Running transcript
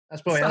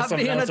That's probably Stop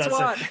something being a else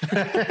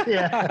twat.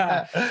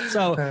 yeah.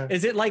 So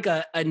is it like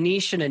a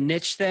niche and a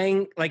niche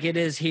thing like it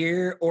is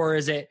here? Or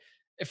is it,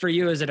 for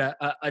you, is it a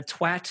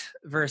twat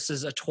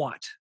versus a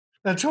twat?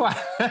 A twat.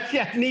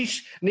 Yeah,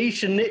 niche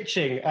and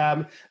niching.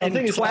 I And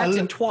think it's twat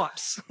and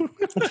twats.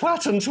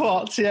 twat and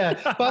twats, yeah.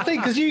 But I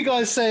think because you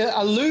guys say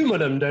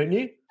aluminum, don't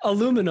you?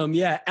 Aluminum,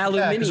 yeah.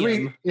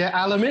 Aluminium.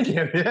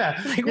 Aluminium,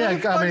 yeah. Like, yeah, where the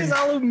fuck is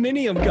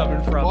aluminium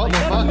coming from? What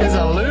like, the fuck is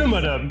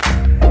aluminum?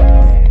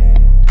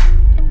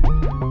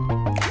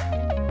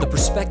 The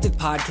Perspective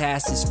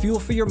Podcast is fuel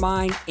for your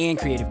mind and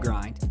creative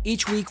grind.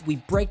 Each week, we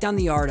break down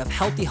the art of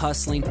healthy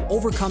hustling,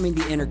 overcoming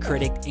the inner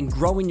critic, and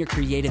growing your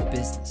creative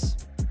business.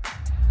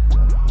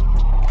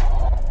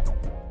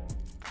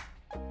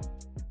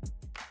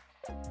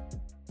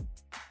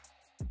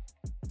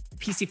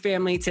 PC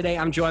family, today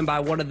I'm joined by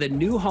one of the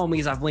new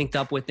homies I've linked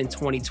up with in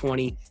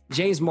 2020,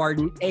 James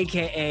Martin,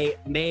 aka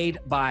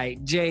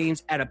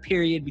Made.By.James, at a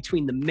period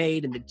between the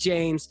Made and the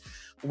James.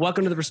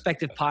 Welcome to the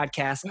Perspective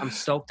Podcast. I'm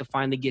stoked to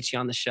finally get you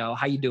on the show.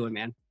 How you doing,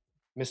 man?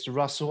 Mr.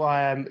 Russell,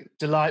 I am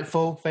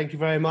delightful. Thank you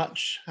very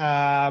much.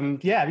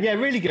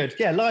 Really good.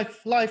 Yeah,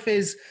 life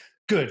is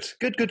good.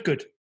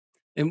 Good.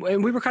 And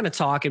we were kind of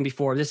talking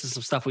before. This is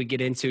some stuff we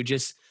get into,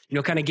 just,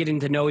 kind of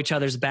getting to know each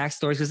other's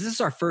backstories, because this is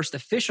our first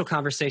official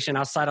conversation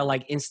outside of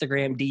like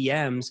Instagram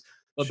DMs.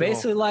 But Sure.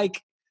 Basically,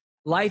 like,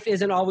 life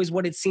isn't always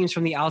what it seems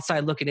from the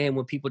outside looking in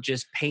when people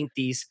just paint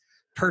these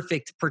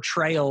perfect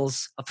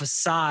portrayals, a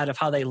facade of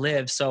how they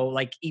live. So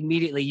like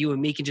immediately you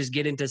and me can just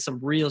get into some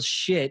real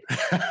shit.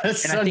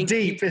 Some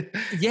deep.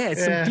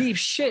 Some deep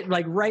shit.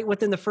 Like right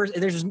within the first,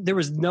 there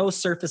was no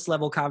surface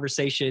level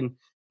conversation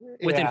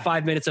within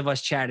 5 minutes of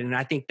us chatting. And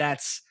I think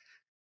that's,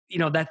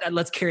 that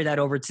let's carry that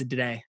over to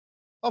today.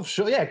 Oh,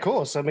 sure. Yeah, of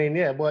course. I mean,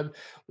 well,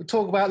 we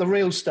talk about the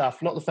real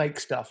stuff, not the fake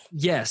stuff.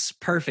 Yes,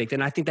 perfect.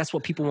 And I think that's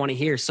what people want to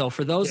hear. So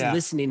for those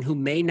listening who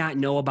may not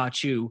know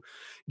about you,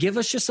 give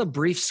us just a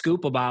brief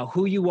scoop about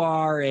who you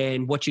are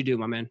and what you do,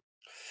 my man.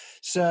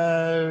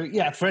 So,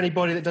 for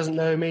anybody that doesn't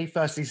know me,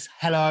 firstly,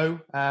 hello.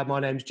 My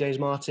name's James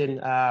Martin.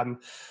 A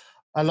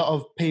lot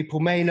of people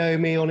may know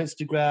me on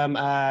Instagram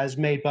as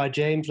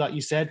Made.By.James, like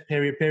you said,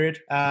 period.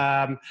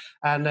 And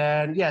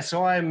then,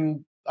 so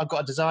I've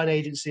got a design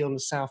agency on the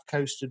south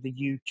coast of the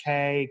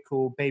UK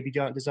called Baby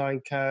Giant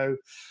Design Co.,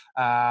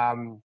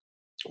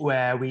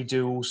 where we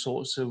do all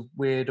sorts of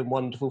weird and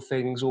wonderful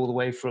things, all the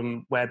way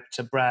from web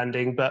to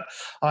branding. But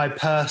I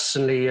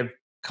personally have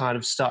kind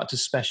of started to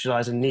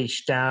specialize and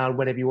niche down,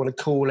 whatever you want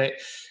to call it,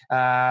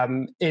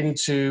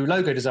 into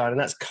logo design. And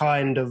that's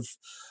kind of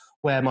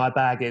where my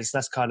bag is.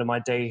 That's kind of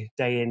my day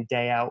in,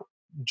 day out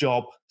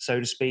job,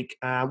 so to speak,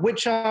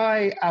 which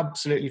I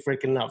absolutely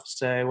freaking love.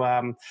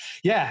 So,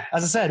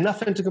 as I said,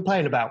 nothing to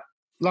complain about.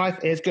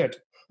 Life is good.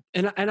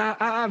 And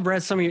I've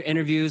read some of your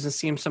interviews and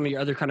seen some of your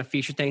other kind of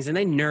feature things, and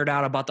they nerd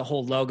out about the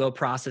whole logo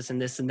process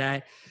and this and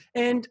that.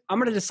 And I'm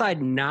going to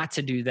decide not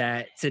to do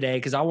that today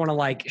because I want to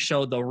like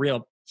show the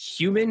real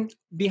human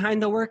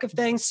behind the work of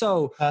things.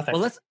 So, Perfect.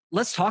 Well,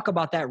 let's talk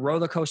about that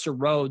roller coaster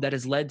road that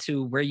has led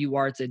to where you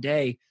are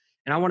today.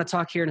 And I want to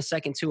talk here in a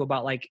second too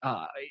about like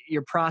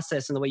your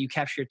process and the way you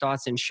capture your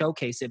thoughts and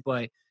showcase it.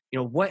 But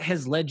what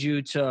has led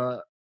you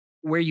to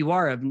where you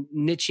are of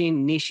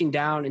niching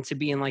down into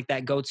being like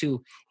that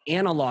go-to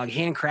analog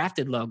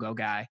handcrafted logo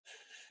guy?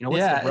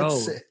 What's the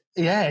road?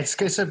 It's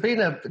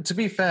been to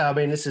be fair, I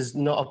mean, this is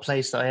not a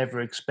place that I ever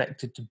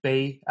expected to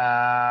be.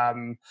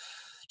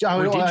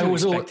 Where did you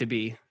expect to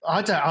be?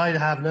 I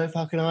have no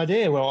fucking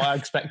idea what I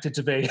expected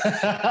to be.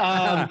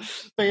 But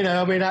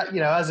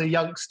as a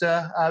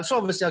youngster, so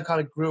obviously I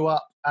kind of grew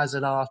up as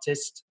an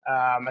artist,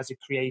 as a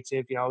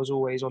creative. I was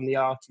always on the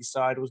arty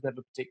side. I was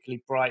never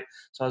particularly bright,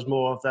 so I was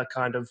more of the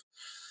kind of,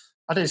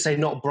 I don't say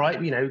not bright,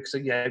 because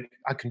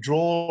I can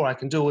draw, or I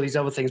can do all these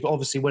other things. But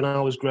obviously, when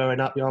I was growing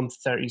up, I'm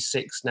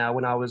 36 now.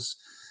 When I was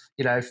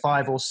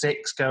 5 or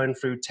 6, going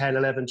through 10,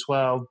 11,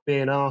 12,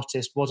 being an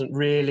artist wasn't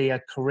really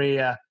a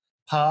career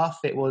path.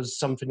 It was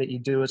something that you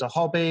do as a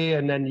hobby,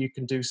 and then you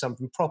can do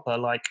something proper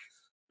like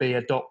be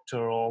a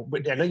doctor or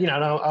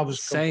I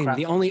was saying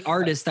the only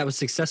artist that was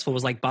successful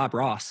was like Bob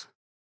Ross.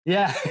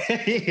 Yeah.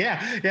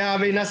 I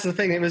mean, that's the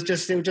thing.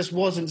 It just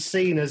wasn't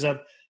seen as a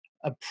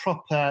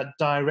proper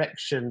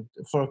direction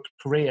for a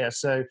career.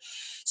 So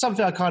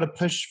something I kind of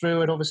pushed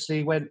through and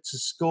obviously went to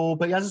school.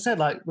 But as I said,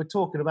 like we're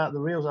talking about the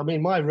reals. I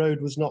mean, my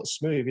road was not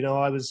smooth.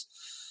 I was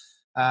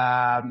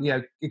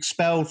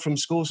expelled from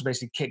school, so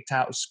basically kicked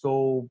out of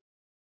school.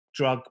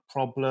 Drug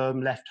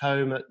problem, left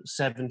home at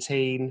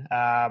 17.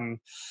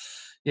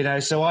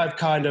 So I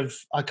kind of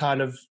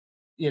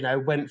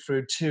went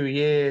through 2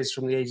 years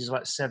from the ages of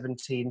like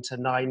 17 to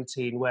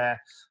 19,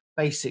 where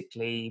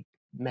basically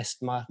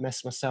messed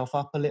myself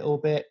up a little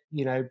bit.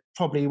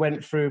 Probably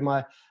went through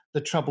my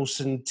the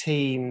troublesome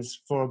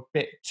teens for a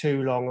bit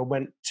too long and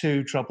went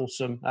too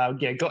troublesome.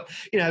 Got,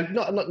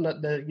 not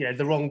the,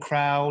 the wrong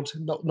crowd,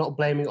 not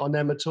blaming it on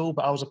them at all,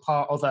 but I was a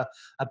part of a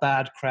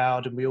bad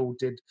crowd, and we all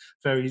did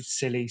very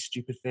silly,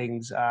 stupid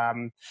things.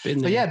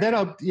 But yeah, then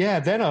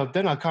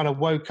I kind of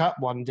woke up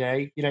one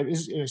day.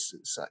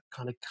 It's that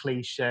kind of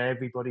cliche.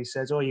 Everybody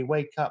says, "Oh, you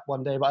wake up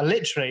one day," but I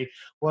literally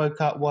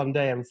woke up one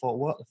day and thought,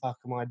 "What the fuck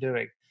am I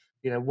doing?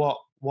 What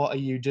are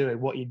you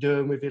doing? What are you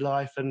doing with your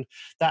life?" And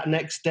that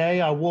next day,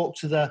 I walked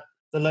to the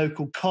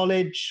local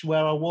college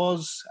where I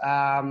was,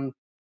 and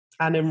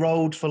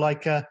enrolled for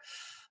like a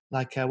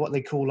what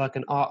they call like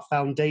an art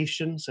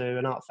foundation. So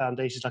an art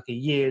foundation is like a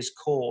year's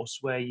course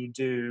where you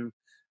do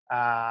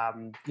a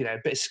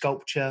bit of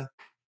sculpture,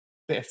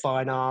 bit of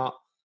fine art,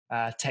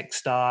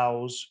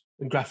 textiles,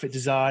 and graphic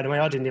design. I mean,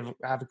 I didn't even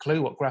have a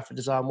clue what graphic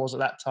design was at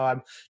that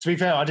time. To be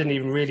fair, I didn't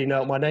even really know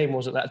what my name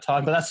was at that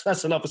time, but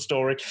that's another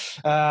story.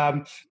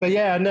 But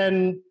yeah, and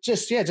then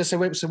I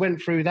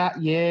went through that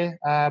year,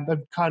 and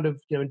kind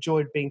of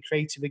enjoyed being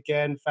creative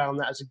again. Found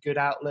that as a good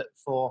outlet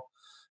for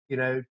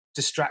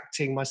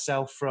distracting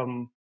myself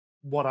from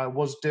what I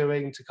was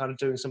doing to kind of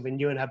doing something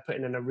new, and have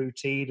putting in a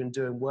routine and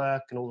doing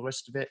work and all the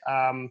rest of it.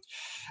 And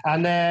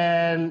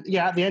then,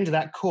 at the end of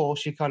that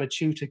course, your kind of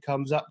tutor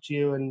comes up to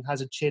you and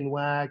has a chin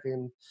wag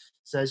and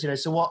says,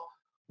 so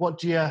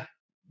what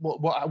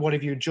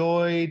have you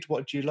enjoyed?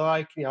 What do you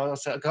like? I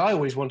said, I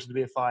always wanted to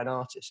be a fine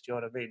artist. Do you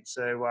know what I mean?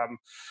 So,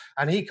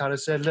 and he kind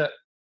of said, look,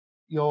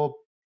 you're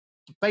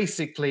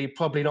basically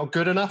probably not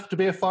good enough to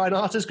be a fine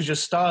artist because your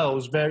style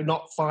is very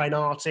not fine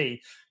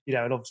arty,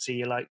 and obviously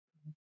you're like,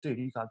 dude,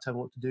 you can't tell me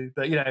what to do.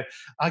 But,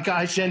 I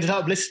actually ended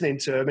up listening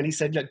to him, and he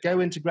said, look, go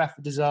into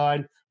graphic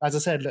design. As I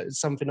said, look, it's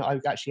something that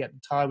I actually at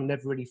the time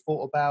never really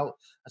thought about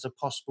as a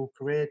possible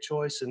career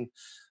choice. And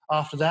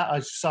after that, I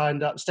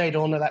stayed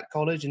on at that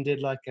college and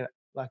did like a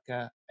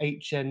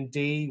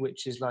HND,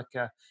 which is like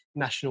a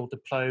national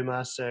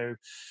diploma. So,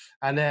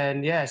 and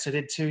then, so I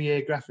did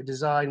 2-year graphic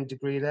design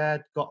degree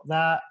there, got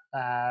that.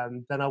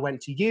 Then I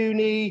went to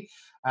uni,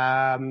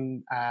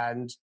 and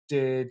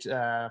did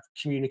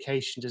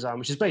communication design,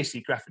 which is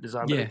basically graphic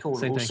design, but they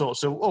call it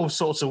all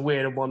sorts of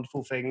weird and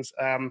wonderful things.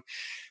 And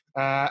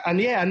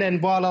then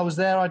while I was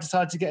there, I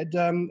decided to get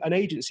an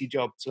agency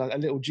job, so like a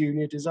little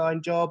junior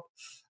design job.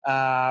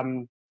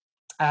 And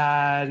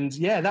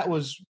that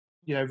was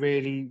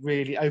really,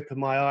 really opened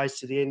my eyes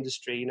to the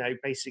industry.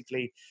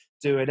 Basically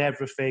doing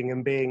everything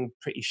and being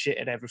pretty shit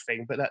at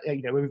everything. But that,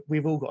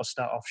 we've all got to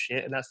start off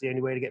shit, and that's the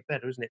only way to get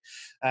better, isn't it?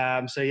 I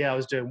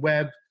was doing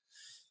web,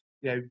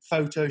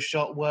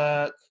 Photoshop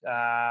work,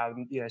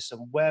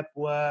 some web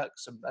work,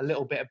 a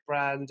little bit of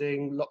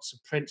branding, lots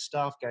of print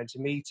stuff, going to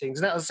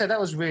meetings. And that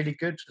was really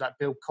good to like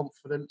build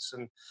confidence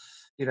and,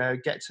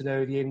 get to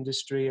know the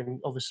industry, and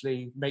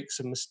obviously make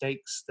some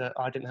mistakes that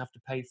I didn't have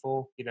to pay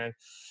for.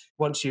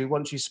 Once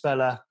you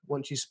spell a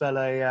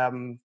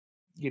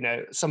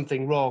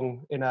something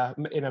wrong in a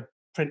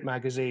print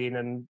magazine,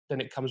 and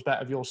then it comes back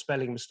with your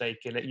spelling mistake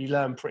in it, you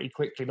learn pretty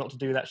quickly not to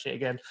do that shit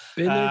again.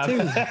 Been there too.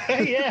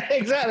 Yeah,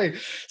 exactly.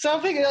 So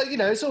I'm thinking,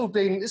 it's all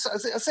been, I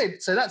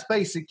said, so that's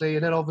basically,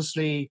 and then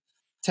obviously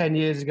 10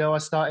 years ago I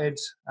started,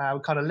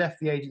 kind of left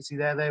the agency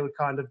there. They were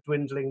kind of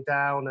dwindling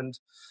down, and,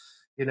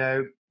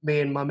 me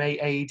and my mate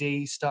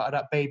AD started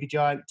up Baby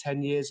Giant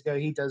 10 years ago.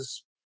 He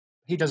does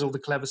all the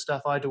clever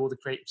stuff. I do all the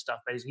creative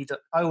stuff. Basically,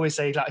 I always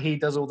say like he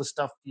does all the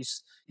stuff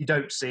you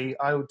don't see.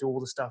 I will do all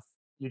the stuff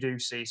you do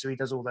see. So he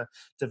does all the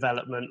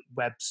development,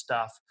 web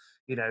stuff,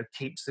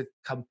 keeps the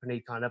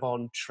company kind of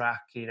on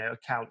track,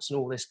 accounts and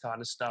all this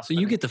kind of stuff. So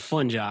you get the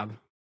fun job.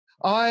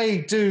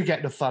 I do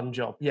get the fun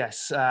job,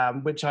 yes,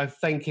 which I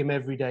thank him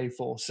every day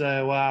for.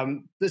 So,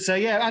 and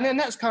then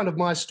that's kind of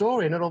my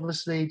story. And then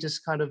obviously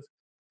just kind of,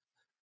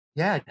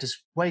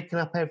 just waking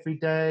up every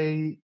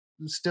day,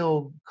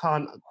 still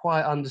can't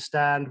quite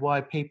understand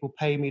why people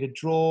pay me to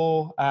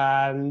draw,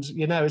 and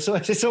it's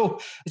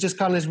just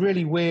kind of this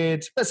really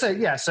weird. But so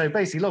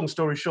basically, long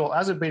story short, it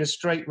hasn't been a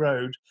straight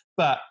road,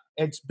 but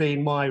it's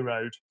been my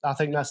road. I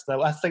think that's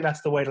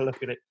the way to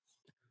look at it.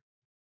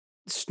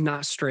 It's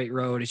not straight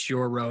road, it's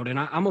your road. And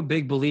I'm a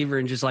big believer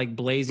in just like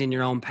blazing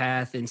your own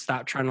path and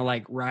stop trying to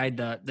like ride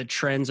the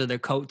trends or the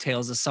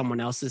coattails of someone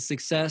else's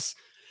success.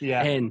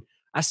 Yeah. And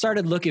I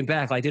started looking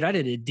back, like, dude, I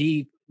did a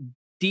deep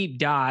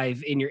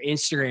dive in your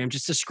Instagram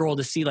just to scroll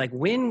to see like,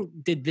 when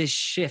did this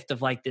shift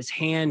of like this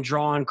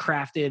hand-drawn,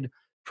 crafted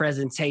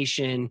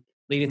presentation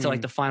leading to like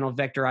the final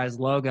vectorized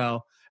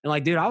logo. And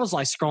like, dude, I was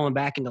like scrolling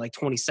back into like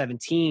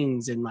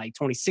 2017s and like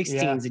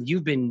 2016s, and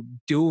you've been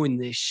doing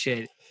this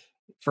shit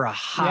for a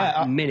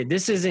hot minute.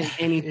 This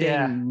isn't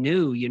anything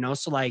new,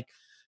 So like,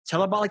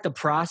 tell about like the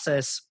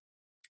process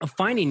of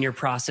finding your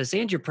process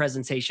and your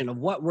presentation of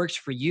what works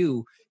for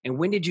you. And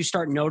when did you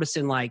start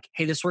noticing like,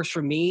 hey, this works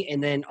for me?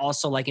 And then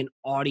also like an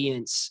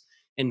audience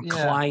and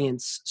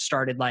clients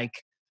started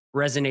like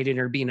resonating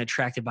or being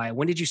attracted by it.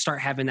 When did you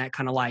start having that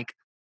kind of like,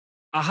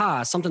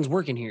 aha, something's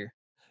working here?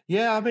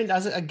 Yeah, I mean,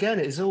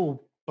 it's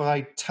all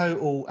by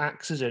total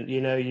accident. You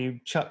know, you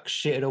chuck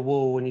shit at a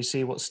wall and you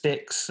see what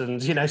sticks,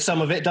 and you know,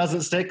 some of it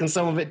doesn't stick and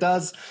some of it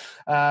does.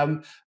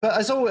 But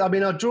as always, I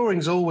mean, our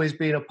drawing's always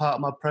been a part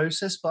of my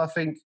process. But I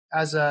think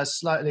as a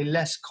slightly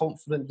less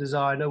confident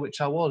designer, which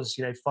I was,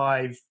 you know,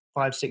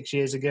 6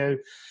 years ago,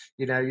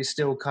 you know, you're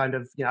still kind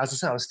of, you know, as I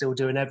said, I was still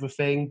doing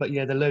everything, but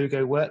yeah, the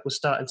logo work was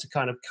starting to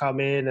kind of come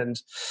in, and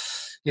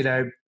you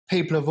know,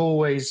 people have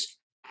always,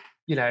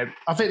 you know,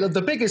 I think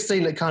the biggest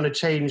thing that kind of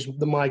changed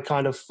my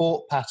kind of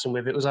thought pattern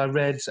with it was I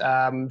read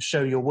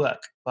Show Your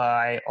Work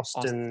by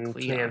Austin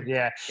Kleon.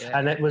 Yeah.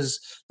 And it was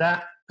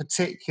that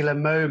particular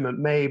moment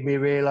made me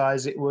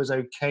realize it was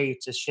okay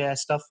to share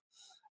stuff.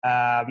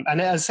 And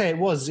as I say, it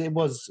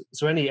was,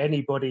 so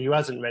anybody who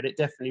hasn't read it,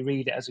 definitely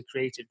read it as a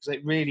creative, because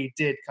it really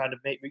did kind of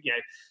make me, you know,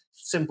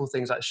 simple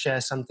things like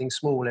share something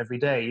small every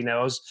day. You know,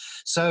 I was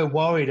so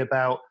worried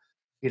about,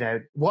 you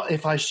know, what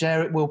if I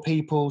share it, will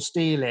people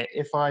steal it?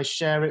 If I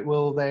share it,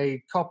 will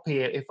they copy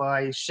it? If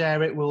I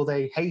share it, will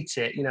they hate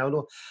it? You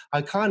know,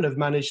 I kind of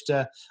managed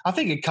to, I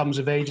think it comes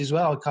of age as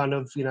well. I kind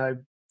of, you know,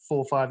 4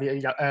 or 5 years,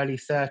 you know, early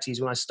 30s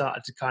when I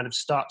started to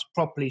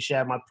properly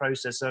share my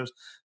process. So I was a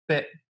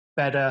bit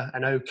better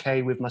and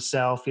okay with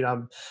myself. You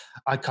know,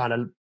 I kind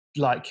of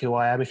like who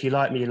I am. If you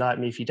like me, you like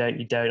me. If you don't,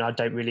 you don't. I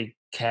don't really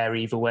care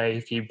either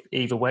way.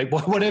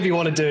 Whatever you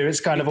want to do, it's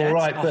kind of all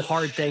right. That's a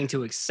hard thing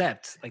to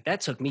accept. Like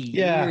that took me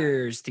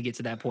years to get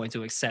to that point,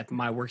 to accept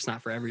my work's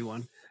not for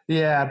everyone.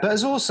 Yeah, but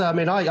it's also, I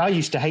mean, I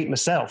used to hate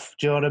myself.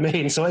 Do you know what I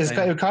mean? So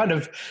it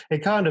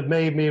kind of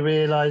made me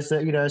realize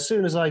that, you know, as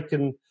soon as I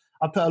put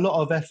a lot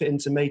of effort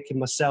into making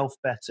myself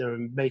better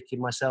and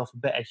making myself a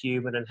better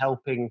human and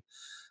helping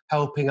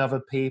other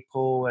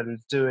people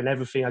and doing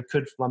everything I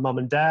could for my mum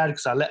and dad,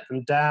 because I let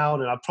them down,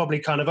 and I probably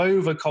kind of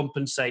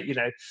overcompensate. You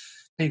know,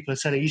 people are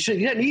saying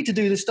you don't need to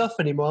do this stuff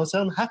anymore.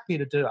 So I'm happy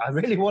to do it. I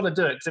really want to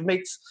do it because it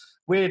makes,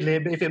 weirdly,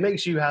 if it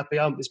makes you happy,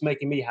 it's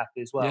making me happy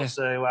as well. Yeah.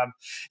 So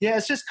yeah,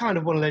 it's just kind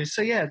of one of those.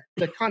 So yeah,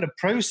 the kind of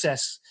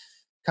process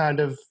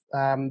kind of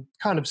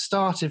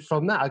started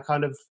from that. I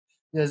kind of,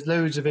 there's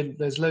loads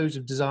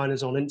of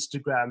designers on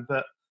Instagram,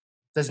 but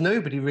there's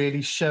nobody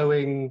really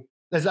showing.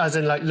 As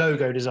in like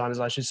logo designers,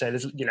 I should say.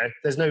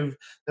 There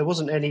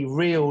wasn't any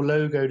real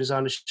logo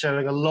designers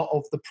showing a lot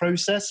of the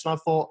process. And I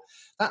thought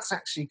that's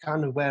actually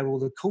kind of where all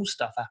the cool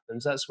stuff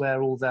happens. That's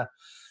where all the,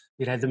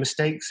 you know, the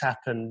mistakes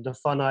happen, the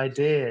fun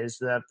ideas,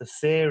 the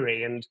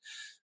theory. And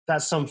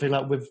that's something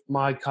like with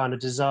my kind of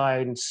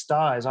design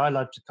styles, I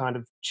love to kind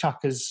of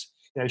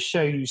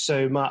show you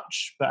so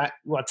much,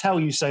 tell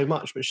you so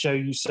much, but show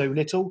you so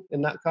little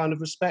in that kind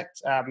of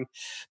respect.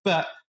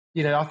 But,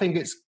 you know, I think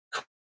it's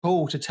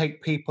cool to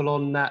take people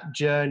on that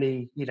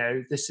journey. You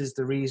know, this is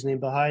the reasoning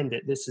behind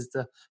it. This is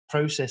the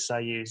process I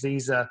use.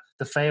 These are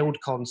the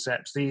failed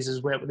concepts. This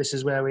is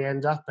where we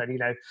end up. And, you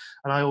know,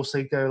 and I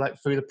also go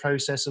like through the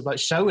process of like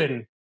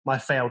showing my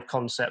failed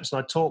concepts, and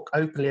I talk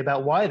openly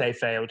about why they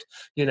failed,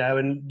 you know,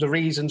 and the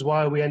reasons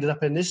why we ended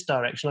up in this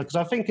direction. Because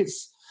I think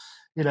it's,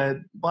 you know,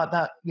 but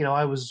that, you know,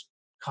 I was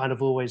kind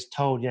of always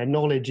told, you know,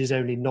 knowledge is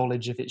only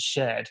knowledge if it's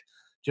shared.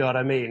 Do you know what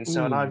I mean?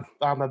 So, and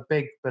I'm a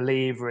big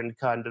believer in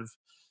kind of,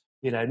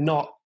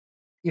 not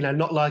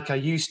like I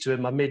used to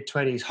in my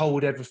mid-20s,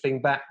 hold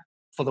everything back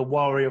for the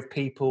worry of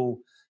people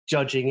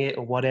judging it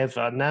or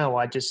whatever. Now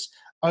I just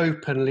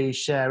openly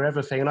share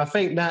everything. And I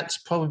think that's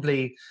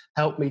probably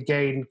helped me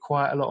gain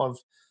quite a lot of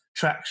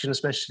traction,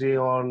 especially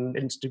on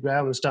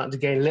Instagram. I'm starting to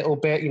gain a little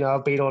bit. You know,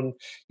 I've been on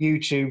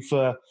YouTube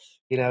for,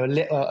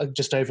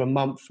 just over a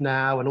month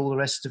now and all the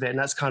rest of it. And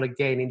that's kind of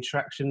gaining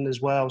traction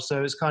as well.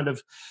 So it's kind of,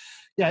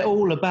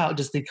 all about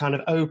just the kind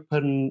of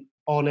open,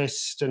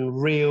 honest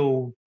and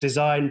real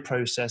design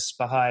process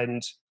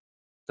behind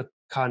the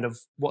kind of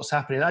what's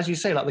happening. As you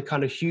say, like the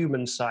kind of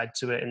human side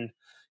to it. And,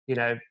 you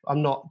know,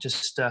 I'm not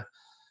just, I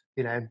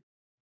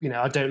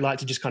don't like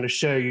to just kind of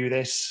show you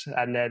this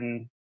and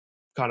then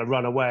kind of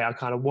run away. I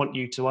kind of want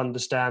you to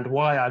understand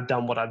why I've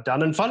done what I've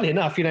done. And funnily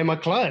enough, you know, my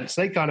clients,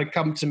 they kind of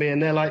come to me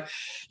and they're like,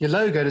 your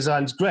logo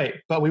design's great,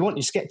 but we want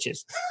your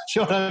sketches.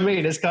 Do you know what I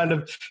mean? It's kind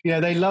of, you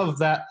know, they love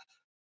that.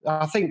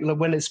 I think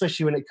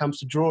especially when it comes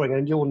to drawing,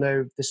 and you'll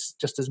know this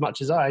just as much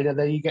as I, you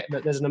know, you get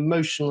that there's an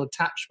emotional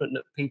attachment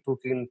that people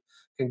can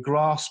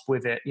grasp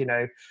with it. You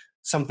know,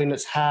 something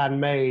that's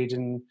handmade,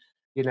 and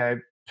you know,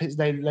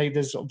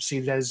 there's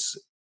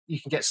you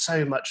can get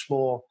so much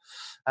more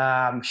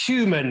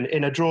human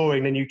in a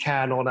drawing than you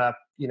can on a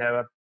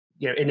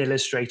in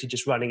Illustrator,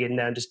 just running in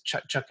there and just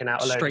chucking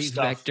out a load of stuff.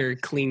 Straight vector,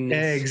 cleanness.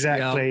 Yeah,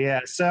 exactly,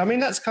 yeah. So, I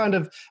mean, that's kind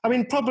of,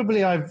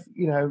 probably I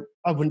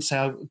wouldn't say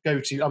I'll go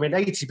to,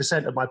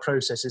 80% of my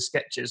process is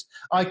sketches.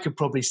 I could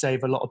probably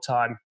save a lot of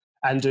time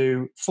and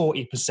do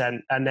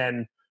 40% and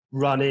then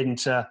run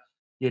into,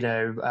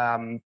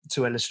 to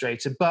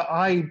Illustrator. But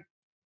I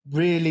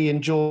really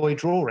enjoy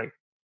drawing.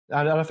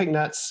 And I think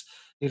that's,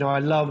 I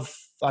love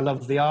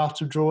the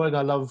art of drawing.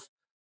 I love,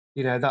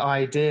 that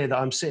idea that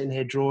I'm sitting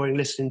here drawing,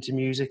 listening to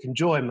music,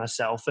 enjoying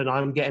myself, and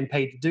I'm getting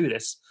paid to do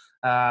this.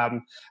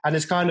 And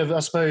it's kind of,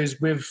 I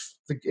suppose, with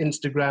the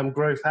Instagram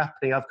growth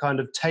happening, I've kind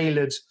of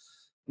tailored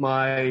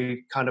my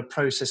kind of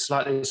process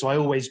slightly. So I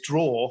always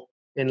draw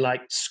in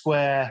like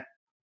square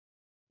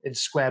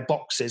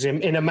boxes,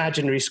 in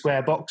imaginary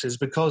square boxes,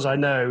 because I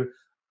know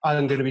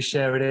I'm going to be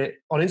sharing it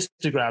on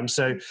Instagram.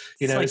 So,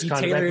 it's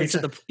kind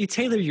of you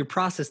tailor your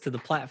process to the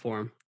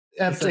platform.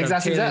 That's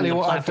exactly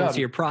what I've done. To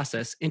your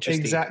process.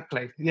 Interesting.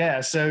 Exactly.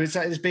 Yeah. So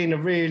it's been a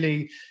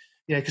really,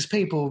 because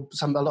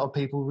a lot of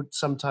people would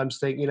sometimes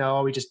think,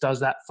 oh, he just does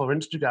that for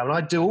Instagram. And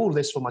I do all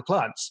this for my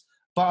clients,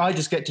 but I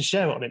just get to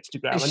share it on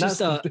Instagram. It's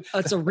just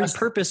it's a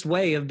repurposed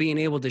way of being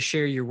able to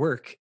share your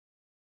work.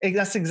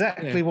 That's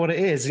exactly what it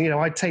is.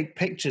 I take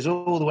pictures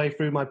all the way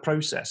through my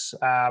process.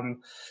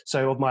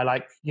 So of my,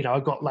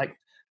 I've got like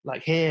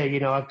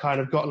here, I've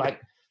kind of got like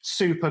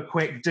super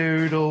quick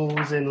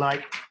doodles in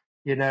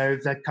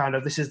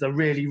this is the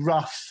really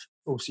rough.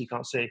 Also, you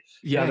can't see.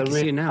 Yeah, I can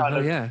see it now.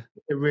 The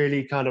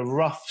really kind of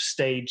rough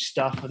stage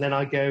stuff. And then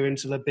I go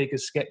into the bigger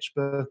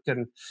sketchbook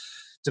and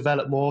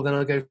develop more. Then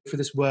I go through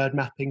this word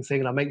mapping thing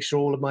and I make sure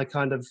all of my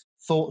kind of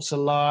thoughts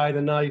align,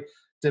 and I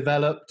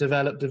develop.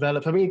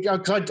 I mean,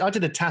 because I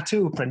did a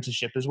tattoo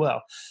apprenticeship as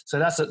well. So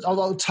that's a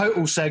total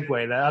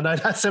segue there. I know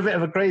that's a bit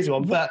of a crazy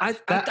one, but I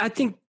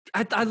think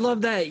I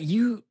love that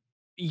you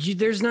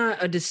there's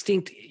not a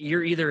distinct,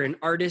 you're either an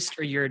artist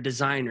or you're a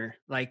designer.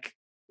 Like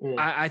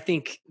I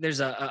think there's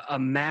a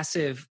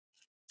massive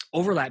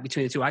overlap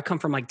between the two. I come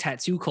from like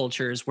tattoo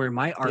cultures where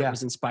my art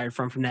was inspired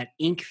from that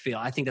ink feel.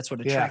 I think that's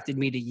what attracted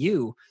me to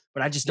you,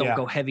 but I just don't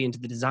go heavy into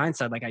the design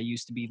side like I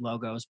used to be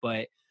logos.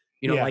 But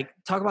like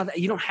talk about that.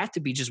 You don't have to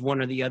be just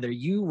one or the other.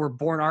 You were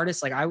born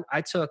artists. Like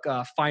I took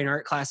fine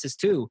art classes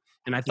too.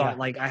 And I thought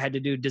like I had to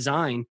do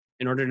design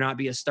in order to not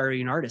be a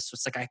starting artist. So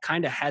it's like, I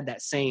kind of had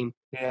that same,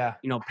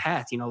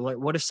 path.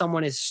 What if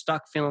someone is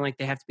stuck feeling like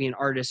they have to be an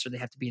artist or they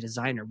have to be a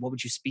designer? What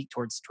would you speak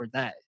toward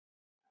that?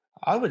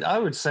 I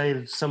would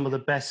say some of the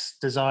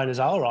best designers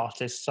are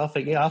artists. I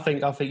think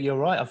you're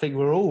right. I think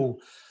we're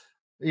all,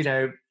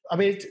 I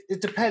mean,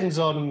 it depends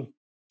on,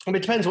 it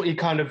depends what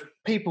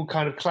people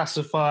kind of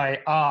classify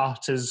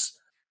art as,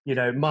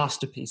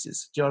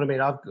 masterpieces. Do you know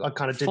what I mean? I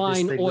kind of did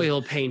fine this thing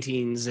oil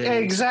paintings. And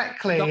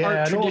exactly. The art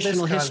and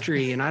traditional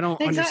history. And I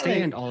don't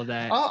understand all of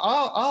that.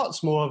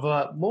 Art's more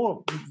of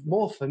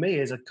more for me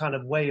is a kind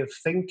of way of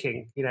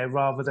thinking,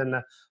 rather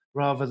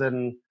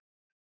than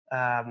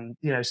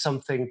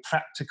something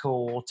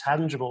practical or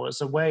tangible.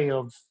 It's a way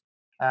of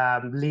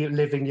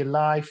living your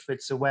life.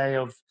 It's a way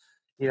of,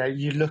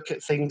 you look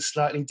at things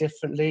slightly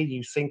differently.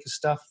 You think of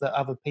stuff that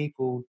other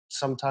people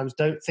sometimes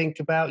don't think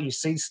about. You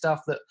see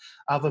stuff that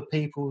other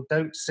people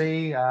don't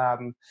see.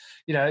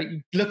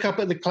 You look up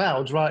at the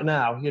clouds right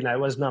now.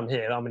 There's none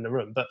here. I'm in the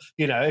room. But,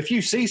 if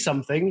you see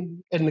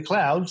something in the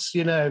clouds,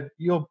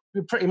 you're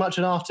pretty much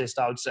an artist,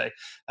 I would say.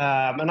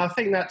 And I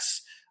think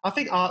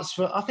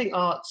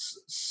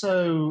art's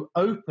so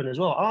open as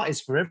well. Art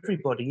is for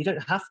everybody. You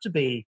don't have to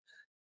be,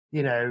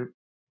 you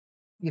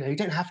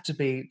don't have to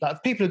be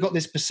like, people have got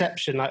this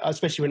perception, like,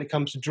 especially when it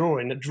comes to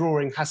drawing, that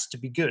drawing has to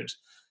be good.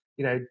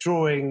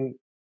 Drawing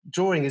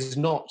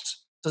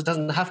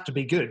doesn't have to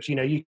be good.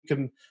 You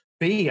can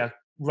be a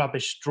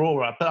rubbish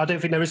drawer, but I don't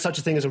think there is such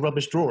a thing as a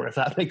rubbish drawer, if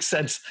that makes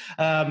sense.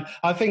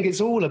 I think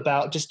it's all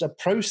about just a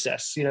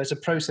process. It's a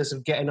process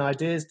of getting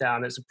ideas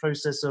down. It's a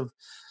process of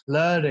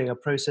learning, a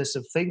process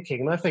of thinking.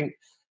 And I think,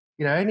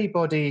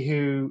 anybody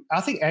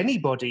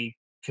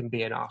can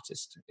be an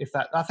artist.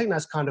 I think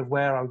that's kind of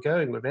where I'm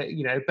going with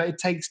it, but it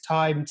takes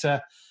time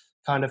to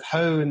kind of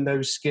hone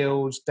those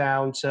skills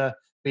down to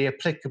be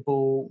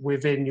applicable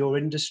within your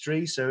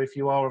industry. So if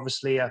you are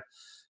obviously a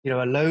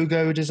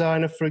logo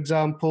designer, for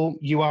example,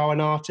 you are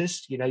an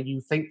artist,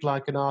 you think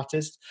like an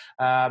artist,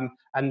 and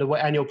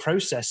your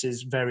process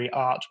is very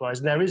art-wise.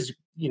 And there is,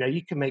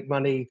 you can make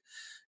money,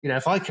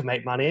 if I can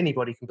make money,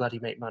 anybody can bloody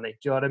make money. Do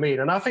you know what I mean?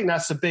 And I think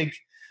that's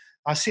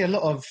I see a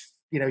lot of,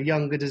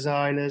 younger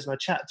designers, and I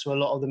chat to a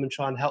lot of them and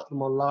try and help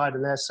them online,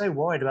 and they're so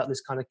worried about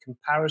this kind of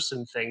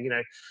comparison thing.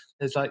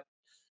 There's like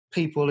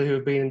people who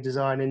have been in the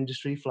design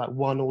industry for like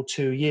 1 or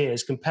 2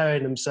 years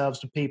comparing themselves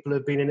to people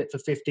who've been in it for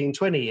 15,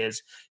 20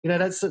 years.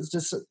 That's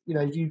just,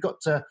 you've got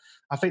to,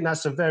 I think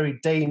that's a very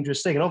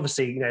dangerous thing. And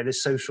obviously,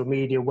 this social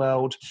media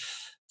world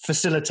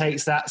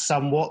facilitates that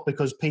somewhat,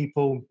 because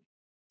people,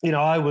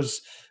 I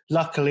was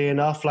luckily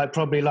enough, like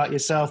probably like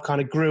yourself,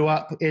 kind of grew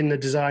up in the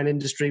design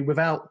industry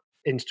without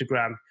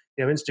Instagram.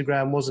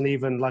 Instagram wasn't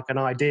even like an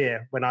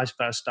idea when I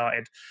first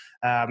started.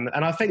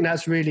 And I think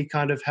that's really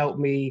kind of helped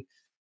me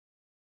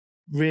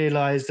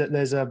realize that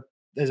there's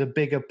a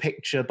bigger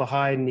picture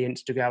behind the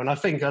Instagram. And I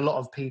think a lot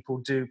of people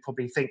do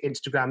probably think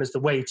Instagram is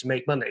the way to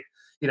make money.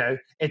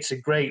 It's a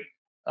great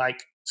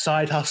like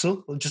side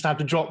hustle. We'll just have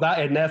to drop that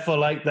in there for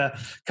like the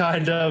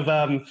kind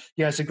of,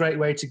 it's a great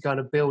way to kind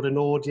of build an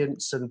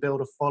audience and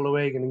build a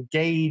following and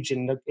engage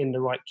in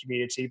the right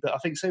community. But I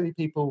think so many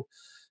people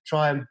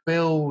try and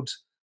build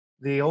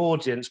the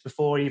audience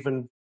before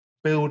even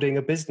building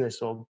a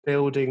business or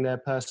building their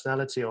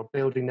personality or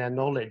building their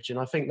knowledge. And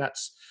I think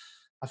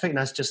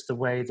that's just the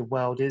way the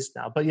world is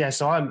now. But yeah,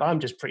 so I'm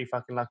just pretty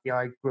fucking lucky.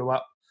 I grew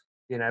up,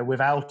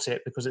 without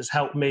it, because it's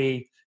helped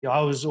me.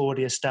 I was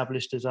already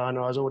established designer.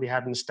 I already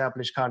had an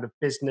established kind of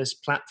business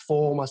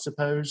platform, I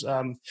suppose.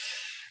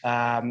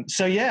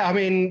 So yeah, I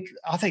mean,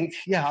 I think,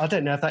 I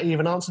don't know if that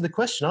even answered the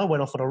question. I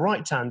went off on a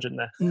right tangent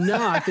there.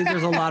 No, I think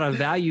there's a lot of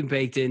value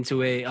baked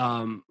into it.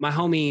 My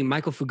homie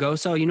Michael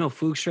Fugoso,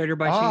 Fugs Trader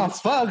by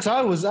chance? Fugs!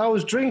 I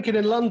was drinking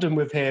in London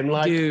with him,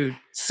 dude.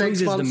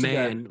 6 months is the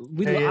man.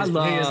 I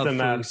love he is the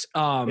man.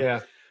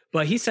 Fugs.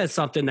 But he said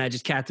something that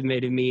just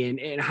captivated me,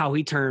 and how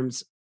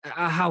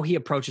he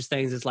approaches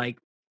things is like,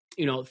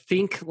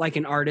 think like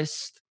an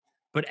artist,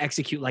 but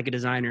execute like a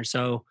designer.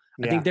 So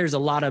I think there's a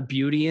lot of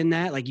beauty in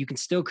that. Like, you can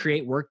still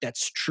create work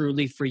that's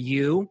truly for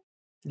you,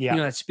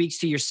 that speaks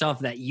to yourself,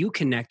 that you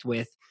connect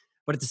with.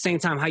 But at the same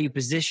time, how you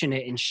position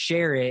it and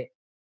share it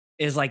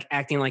is like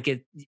acting like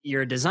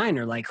you're a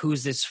designer. Like,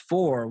 who's this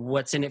for?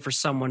 What's in it for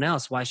someone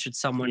else? Why should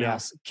someone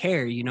else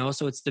care?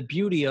 So it's the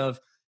beauty of,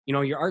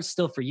 your art's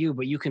still for you,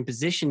 but you can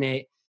position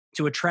it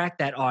to attract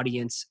that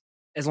audience,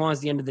 as long as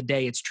at the end of the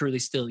day, it's truly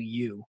still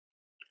you.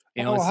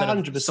 Instead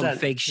 100%. of some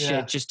fake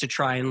shit just to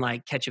try and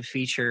like catch a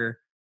feature.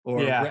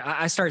 Or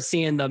I start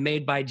seeing the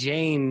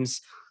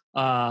Made.By.James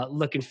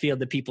look and feel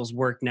to people's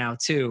work now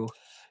too.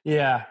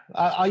 Yeah.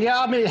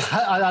 I mean,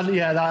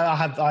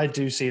 I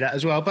do see that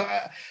as well. But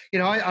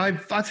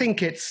I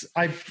think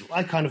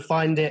I kind of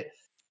find it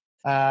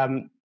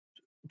kind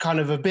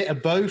of a bit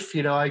of both.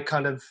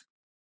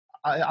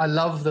 I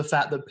love the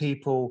fact that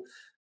people,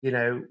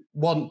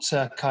 want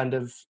to kind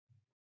of,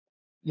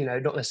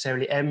 not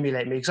necessarily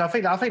emulate me, because I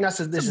think that's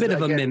a bit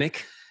of a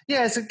mimic.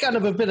 Yeah, it's a kind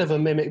of a bit of a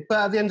mimic. But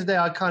at the end of the day,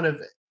 I kind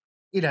of,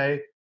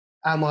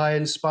 am I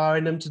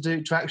inspiring them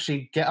to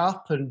actually get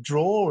up and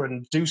draw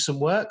and do some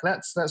work?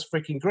 That's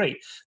freaking great.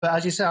 But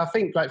as you say, I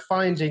think like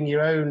finding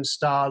your own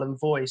style and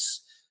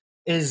voice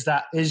is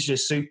your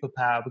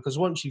superpower, because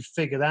once you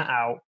figure that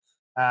out,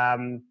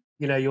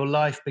 your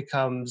life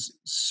becomes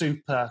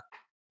super.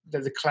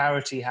 The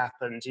clarity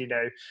happens.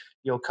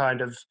 You're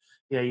kind of,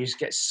 you just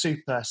get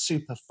super,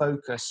 super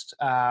focused.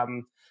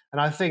 And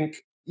I think,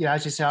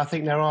 as you say, I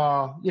think there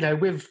are,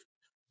 with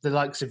the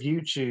likes of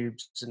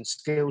YouTubes and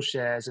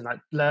Skillshares and like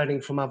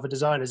learning from other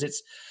designers,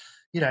 it's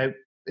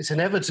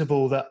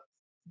inevitable that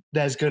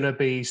there's going to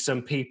be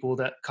some people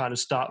that kind of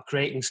start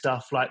creating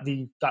stuff like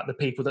the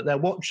people that they're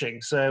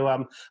watching.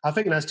 So I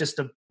think that's just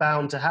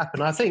bound to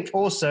happen. I think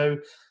also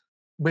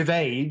with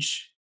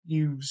age,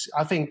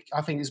 I think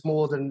it's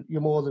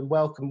you're more than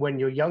welcome when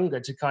you're younger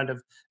to kind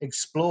of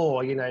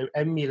explore,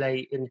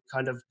 emulate and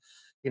kind of,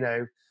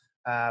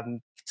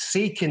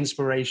 seek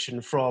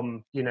inspiration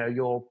from,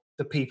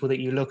 the people that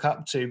you look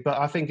up to. But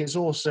I think it's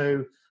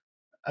also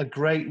a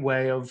great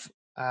way of,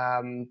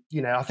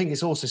 I think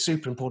it's also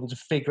super important to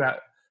figure out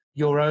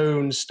your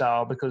own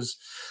style, because,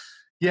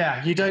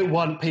 you don't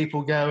want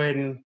people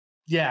going,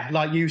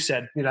 like you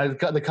said,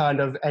 the kind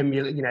of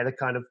emulate, the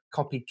kind of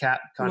copycat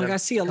kind of. I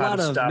see a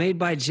lot of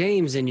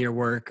Made.By.James in your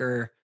work,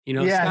 or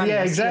Scotty,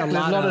 exactly.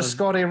 There's a lot of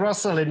Scotty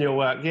Russell in your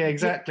work. Yeah,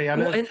 exactly.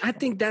 And I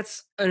think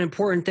that's an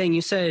important thing.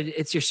 You said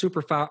it's your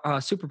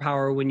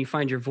superpower when you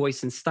find your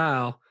voice and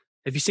style.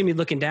 If you see me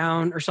looking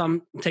down or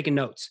something, I'm taking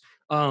notes.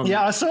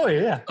 I saw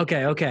you. Yeah.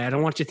 Okay. I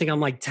don't want you to think I'm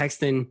like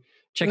texting,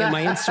 checking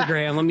my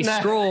Instagram. Let me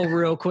scroll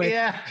real quick.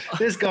 Yeah,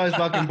 this guy's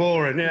fucking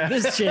boring. Yeah,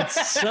 this shit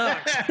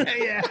sucks.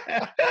 Yeah,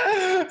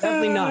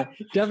 definitely not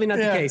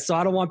the case. So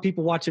I don't want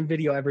people watching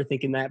video ever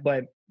thinking that.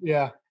 But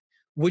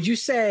would you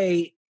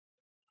say?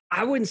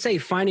 I wouldn't say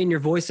finding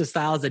your voice and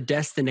style is a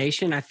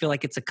destination. I feel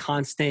like it's a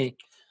constant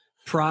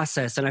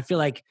process, and I feel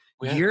like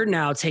you're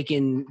now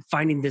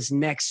finding this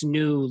next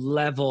new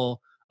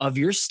level of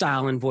your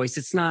style and voice.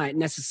 It's not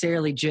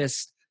necessarily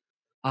just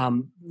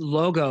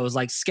logos,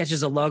 like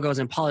sketches of logos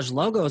and polished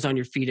logos on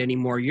your feed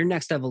anymore. Your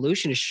next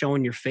evolution is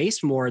showing your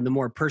face more and the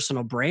more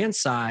personal brand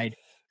side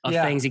of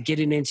things, and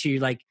getting into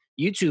like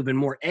YouTube and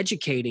more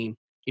educating.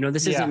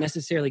 This isn't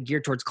necessarily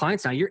geared towards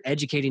clients now. You're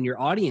educating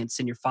your audience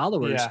and your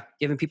followers,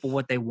 giving people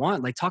what they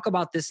want. Like, talk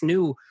about this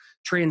new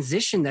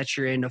transition that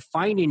you're in of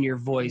finding your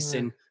voice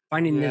and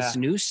finding this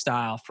new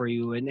style for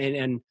you.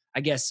 And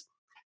I guess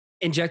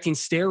injecting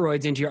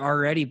steroids into your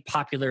already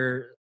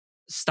popular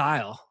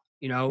style,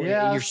 your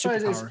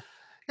superpower.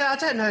 I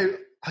don't know.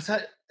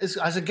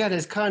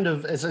 It's kind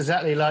of, it's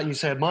exactly like you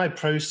said, my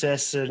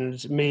process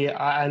and me,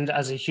 and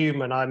as a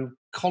human, I'm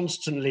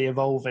constantly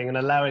evolving and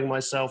allowing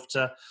myself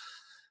to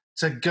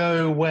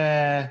go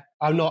where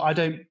I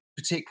don't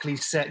particularly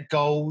set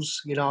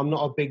goals. I'm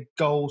not a big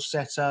goal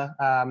setter.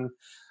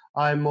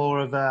 I'm more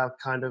of a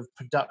kind of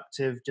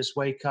productive, just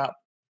wake up,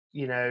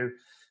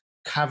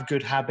 have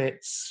good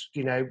habits,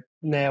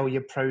 nail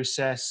your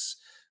process,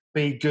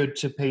 be good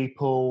to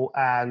people,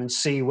 and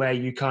see where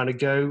you kind of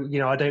go.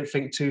 I don't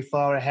think too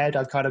far ahead.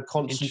 I kind of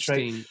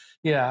concentrate.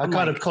 Yeah,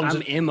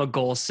 I am a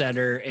goal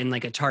setter and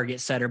like a target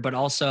setter, but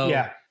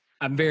also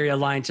I'm very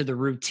aligned to the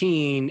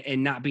routine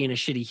and not being a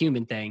shitty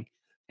human thing.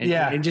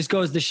 And it just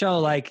goes to show,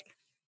 like,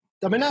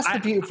 I mean, that's the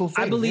beautiful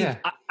thing.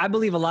 I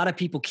believe a lot of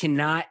people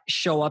cannot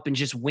show up and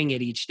just wing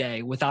it each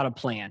day without a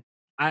plan.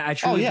 I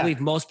truly believe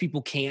most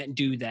people can't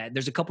do that.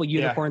 There's a couple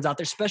unicorns out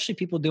there, especially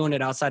people doing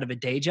it outside of a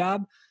day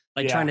job,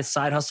 like trying to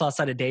side hustle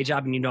outside a day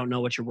job and you don't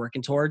know what you're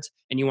working towards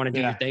and you want to do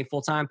your thing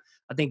full time.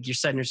 I think you're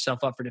setting yourself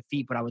up for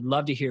defeat, but I would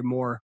love to hear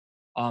more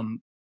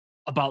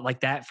about like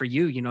that for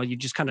you. You know, you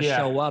just kind of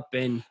show up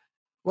and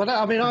well,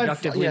 I mean,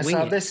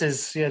 this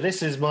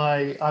is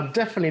my. I'm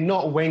definitely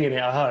not winging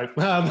it. I hope.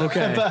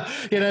 Okay, but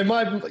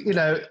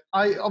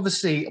I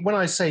obviously when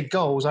I say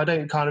goals, I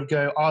don't kind of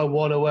go, I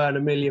want to earn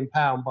 £1 million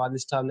by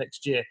this time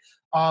next year.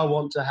 I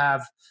want to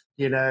have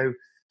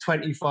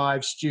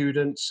 25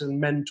 students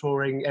and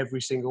mentoring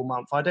every single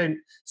month. I don't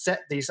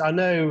set these. I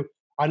know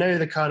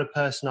the kind of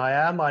person I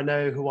am. I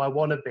know who I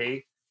want to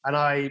be, and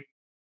I've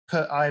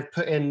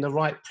put in the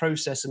right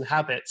process and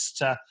habits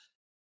to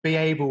be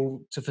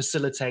able to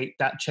facilitate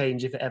that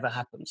change if it ever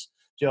happens.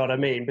 Do you know what I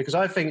mean? Because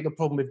I think the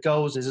problem with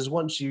goals is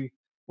once you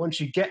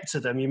get to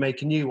them, you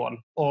make a new one.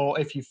 Or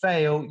if you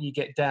fail, you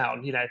get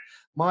down.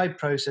 My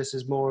process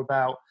is more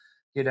about,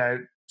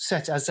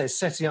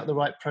 setting up the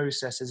right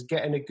processes,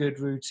 getting a good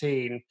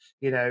routine,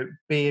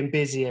 being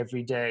busy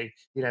every day,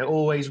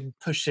 always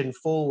pushing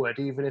forward,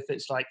 even if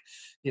it's like,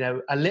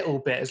 a little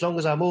bit. As long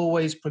as I'm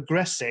always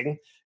progressing,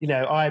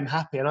 I'm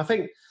happy. And I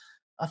think,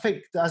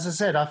 as I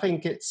said, I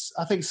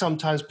think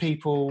sometimes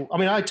people, I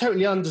mean, I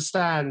totally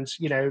understand,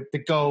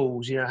 the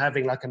goals,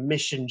 having like a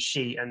mission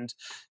sheet and,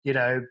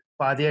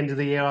 by the end of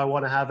the year, I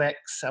want to have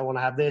X, I want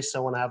to have this, I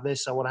want to have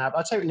this,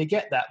 I totally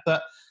get that.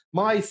 But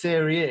my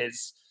theory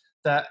is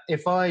that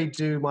if I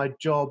do my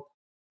job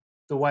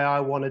the way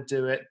I want to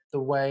do it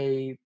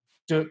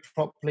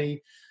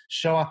properly,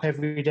 show up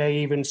every day,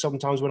 even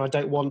sometimes when I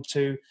don't want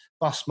to,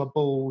 bust my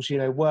balls,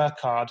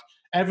 work hard,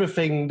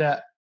 everything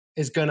that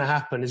is going to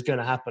happen is going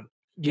to happen.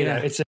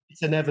 It's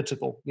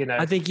inevitable.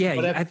 I think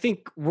I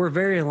think we're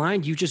very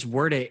aligned. You just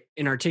word it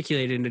and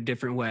articulate it in a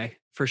different way,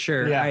 for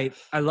sure. Yeah.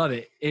 I love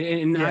it.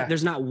 And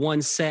there's not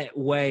one set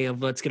way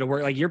of what's going to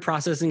work. Like your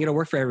process isn't going to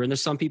work for everyone.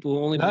 There's some people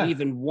who only believe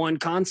in one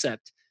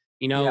concept,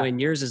 and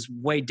yours is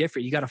way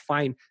different. You got to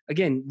find,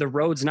 again, the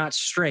road's not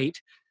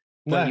straight,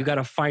 but you got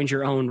to find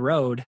your own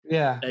road.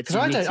 Yeah, because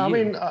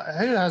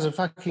who has a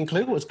fucking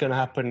clue what's going to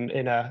happen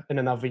in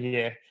another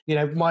year?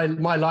 My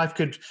life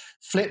could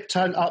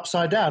turn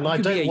upside down. I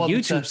don't want to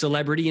be a YouTube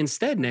celebrity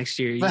instead next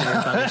year.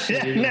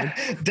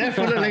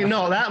 Definitely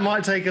not. That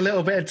might take a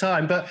little bit of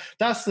time, but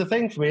that's the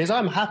thing for me is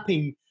I'm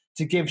happy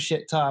to give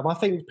shit time. I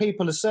think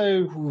people are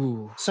so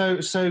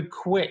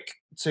quick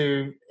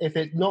to, if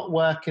it's not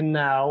working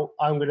now,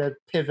 I'm going to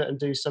pivot and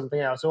do something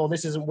else. Or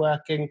this isn't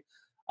working,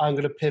 I'm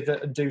going to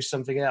pivot and do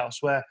something else.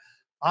 Where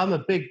I'm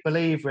a big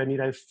believer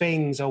in,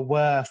 things are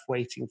worth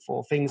waiting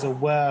for. Things are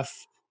worth,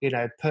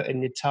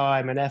 putting your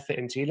time and effort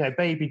into.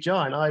 Baby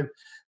Giant, I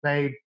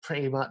made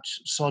pretty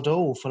much sod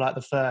all for like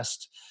the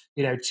first,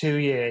 2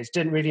 years.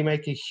 Didn't really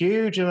make a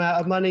huge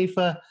amount of money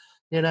for,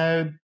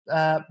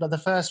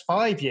 the first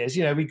 5 years.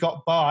 We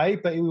got by,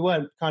 but we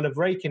weren't kind of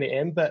raking it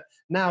in. But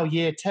now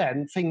year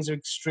 10, things are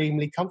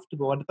extremely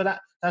comfortable. But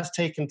that's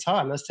taken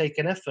time. That's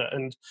taken effort.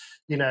 And,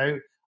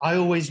 I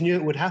always knew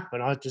it would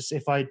happen.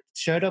 If I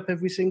showed up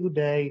every single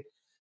day,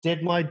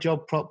 did my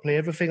job properly,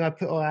 everything I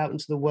put out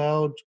into the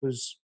world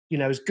was,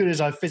 as good as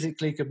I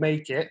physically could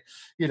make it,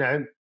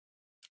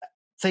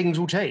 things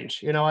will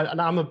change, and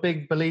I'm a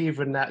big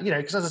believer in that,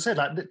 because as I said,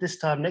 like this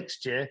time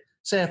next year,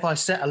 say if I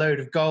set a load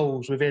of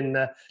goals within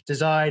the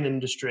design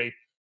industry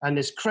and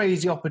this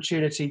crazy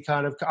opportunity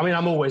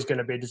I'm always going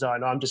to be a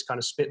designer. I'm just kind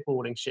of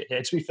spitballing shit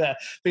here, to be fair.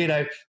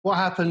 But, what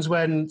happens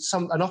when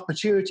an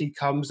opportunity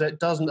comes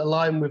that doesn't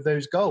align with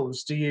those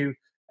goals? Do you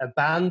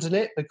abandon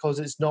it because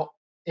it's not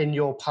in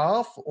your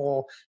path,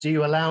 or do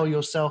you allow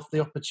yourself the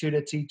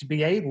opportunity to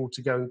be able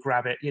to go and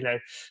grab it?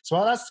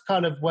 So that's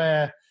kind of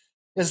where,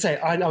 as I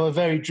say, I'm a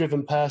very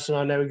driven person.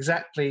 I know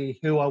exactly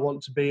who I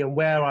want to be and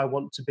where I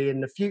want to be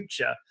in the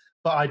future,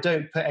 but I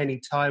don't put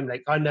any time.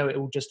 Like, I know it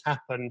will just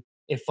happen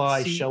if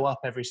I show up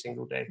every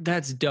single day.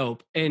 That's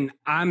dope. And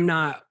I'm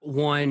not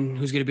one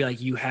who's going to be like,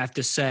 you have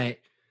to set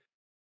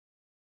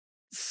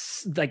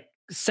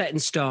in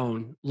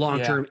stone,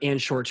 long-term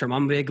and short-term.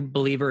 I'm a big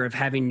believer of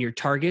having your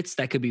targets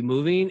that could be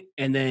moving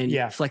and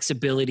then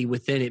flexibility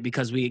within it,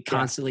 because we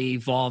constantly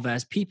evolve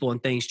as people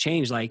and things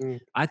change. Like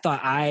I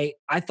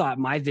thought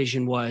my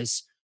vision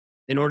was,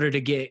 in order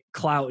to get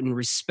clout and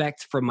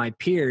respect from my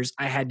peers,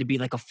 I had to be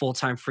like a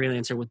full-time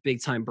freelancer with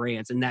big-time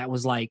brands. And that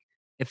was like,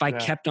 if I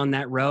kept on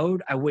that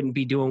road, I wouldn't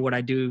be doing what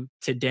I do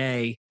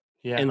today.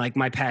 And like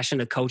my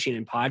passion of coaching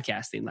and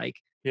podcasting, like,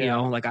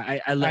 like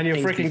I let and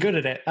you're freaking good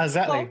at it.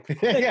 Exactly. Well,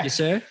 thank you,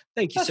 sir.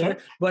 Thank you, sir.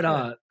 But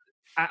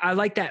I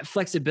like that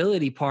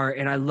flexibility part.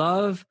 And I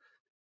love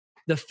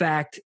the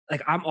fact,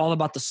 like, I'm all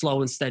about the slow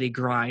and steady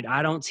grind.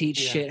 I don't teach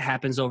shit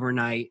happens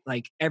overnight.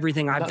 Like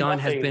everything I've done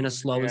has been a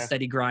slow and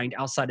steady grind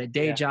outside of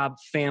day job,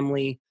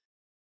 family,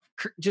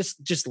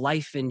 just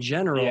life in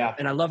general.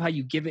 And I love how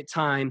you give it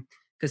time,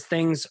 because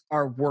things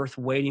are worth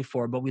waiting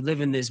for. But we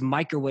live in this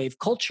microwave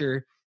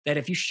culture that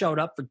if you showed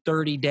up for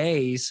 30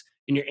 days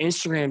and your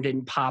Instagram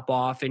didn't pop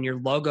off and your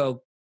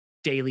logo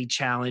daily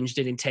challenge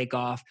didn't take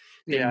off,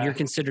 then you're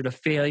considered a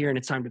failure and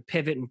it's time to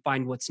pivot and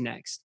find what's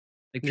next.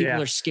 Like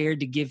people are scared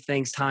to give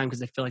things time because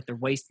they feel like they're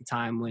wasting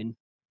time when.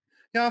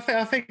 Yeah,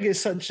 I think it's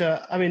such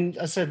a, I mean,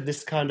 I said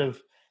this kind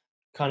of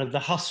the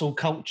hustle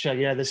culture,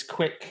 this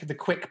the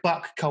quick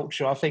buck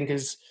culture, I think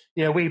is,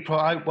 we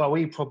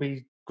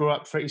probably grew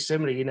up pretty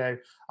similarly.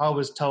 I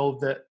was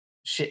told that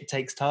shit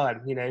takes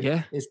time,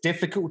 it's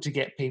difficult to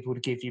get people to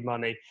give you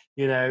money,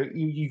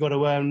 you got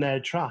to earn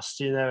their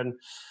trust, and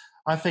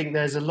I think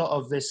there's a lot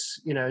of this,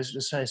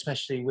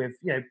 especially with,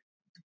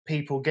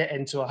 people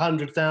getting to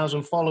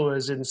 100,000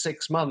 followers in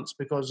 6 months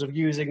because of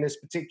using this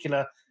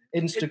particular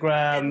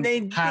Instagram.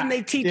 And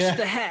they teach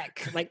the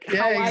hack, like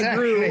how I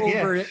grew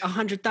over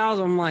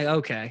 100,000. I'm like,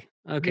 okay,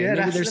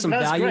 maybe there's some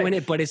value in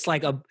it, but it's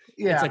like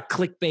it's a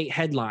clickbait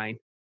headline.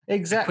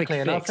 Exactly,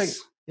 and I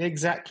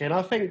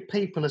think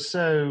people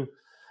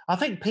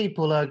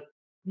are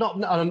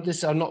not.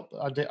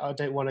 I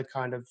don't want to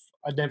kind of.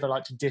 I never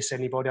like to diss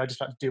anybody. I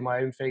just like to do my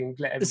own thing.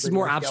 Let everybody. This is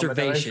more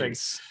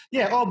observations.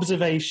 Yeah,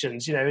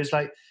 observations. It's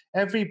like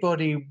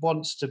everybody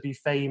wants to be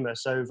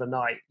famous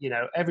overnight.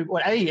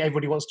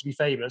 Everybody wants to be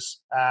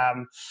famous.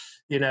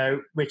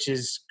 Which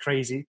is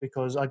crazy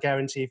because I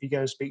guarantee if you go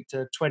and speak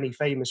to 20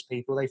 famous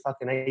people, they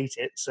fucking hate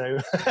it. So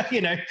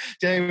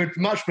they would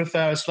much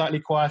prefer a slightly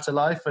quieter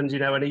life and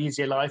an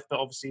easier life.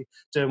 But obviously,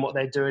 doing what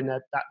they're doing,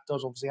 that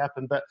does obviously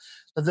happen. But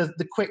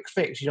the quick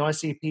fix, I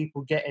see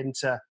people get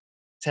into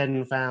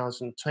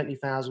 10,000,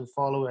 20,000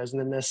 followers,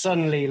 and then they're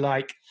suddenly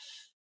like,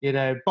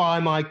 buy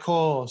my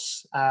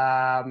course,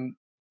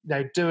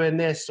 doing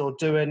this or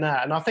doing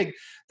that. And I think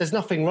there's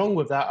nothing wrong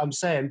with that, I'm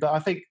saying, but I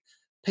think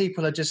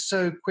people are just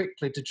so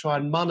quickly to try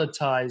and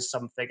monetize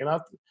something. And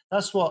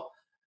that's what,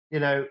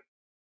 I'm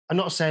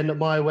not saying that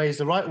my way is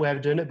the right way of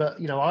doing it, but,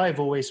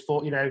 I've always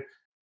thought,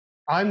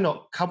 I'm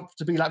not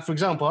comfortable. Like, for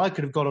example, I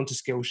could have gone on to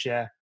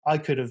Skillshare. I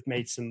could have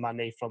made some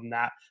money from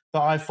that.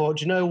 But I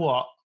thought, you know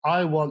what?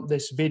 I want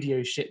this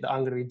video shit that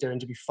I'm going to be doing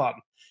to be fun.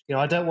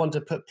 I don't want to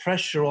put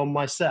pressure on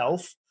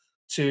myself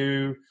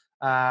to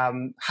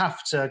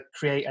have to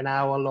create an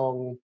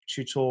hour-long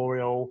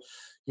tutorial,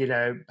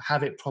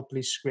 have it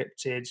properly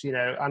scripted,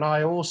 and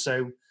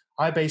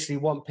I basically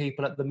want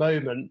people at the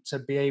moment to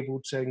be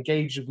able to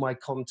engage with my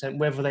content,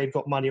 whether they've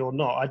got money or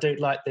not. I don't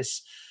like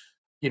this,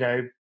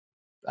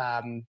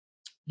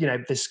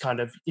 this kind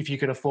of, if you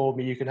can afford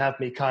me, you can have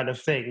me kind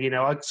of thing,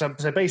 so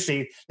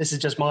basically this is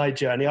just my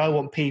journey. I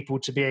want people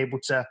to be able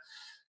to,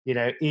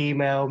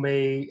 email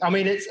me. I'm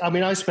not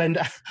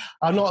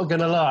going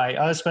to lie,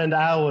 I spend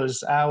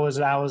hours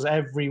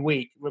every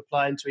week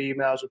replying to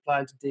emails,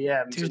 replying to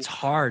DMs. Dude, it's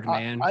hard,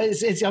 man.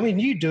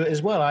 You do it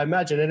as well, I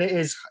imagine. And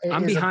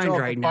I'm behind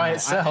right now.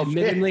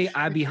 Admittedly,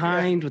 I'm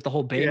behind with the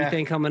whole baby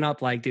thing coming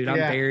up. Like, dude, I'm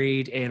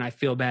buried and I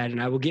feel bad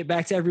and I will get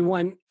back to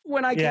everyone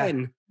when I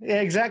can.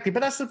 Yeah, exactly.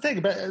 But that's the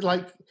thing. But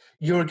like,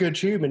 you're a good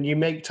human. You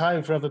make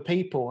time for other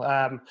people.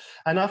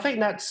 And I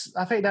think that's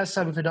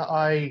something that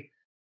I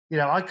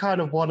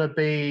kind of want to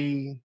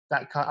be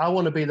I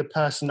want to be the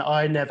person that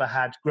I never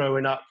had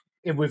growing up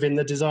within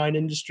the design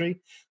industry.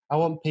 I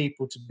want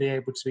people to be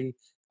able to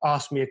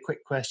ask me a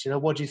quick question.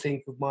 What do you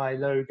think of my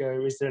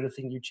logo? Is there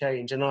anything you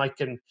change? And I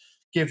can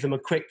give them a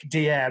quick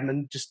DM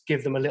and just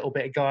give them a little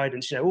bit of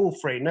guidance, all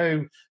free,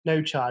 no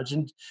charge.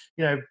 And,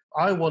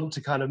 I want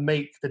to kind of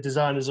make the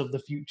designers of the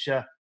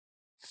future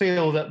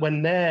feel that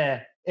when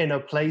they're in a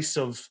place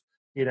of,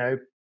 when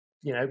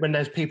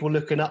there's people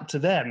looking up to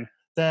them,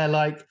 they're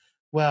like,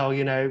 well,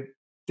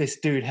 this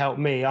dude helped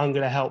me, I'm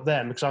going to help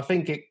them. Because I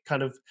think it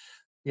kind of,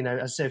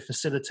 as I said,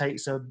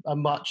 facilitates a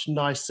much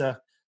nicer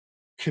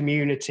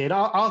community. And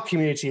our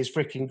community is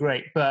freaking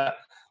great, but,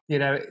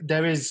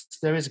 there is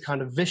a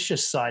kind of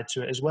vicious side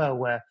to it as well,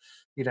 where,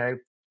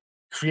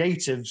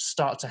 creatives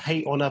start to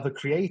hate on other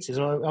creators.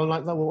 I'm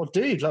like, well,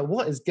 dude, like,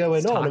 what is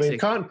going on?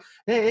 Toxic. I mean,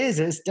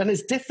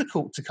 it's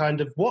difficult to kind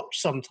of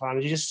watch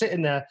sometimes. You're just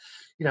sitting there.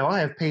 I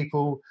have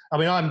people,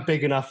 I'm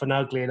big enough and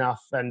ugly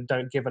enough and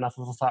don't give enough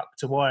of a fuck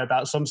to worry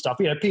about some stuff.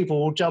 People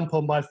will jump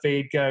on my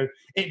feed, go,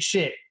 it's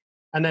shit,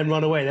 and then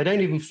run away. They don't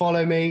even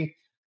follow me.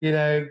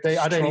 I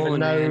don't even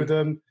know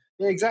them.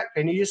 Yeah, exactly.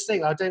 And you just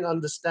think, I don't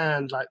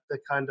understand, like, the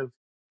kind of,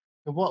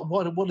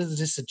 what is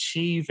this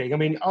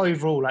achieving?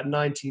 Overall, like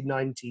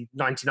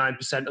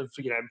 99% of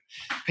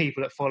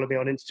people that follow me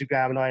on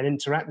Instagram and I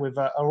interact with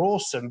are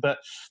awesome, but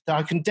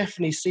I can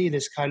definitely see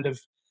this kind of,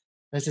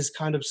 there's this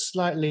kind of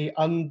slightly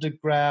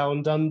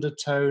underground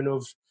undertone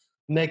of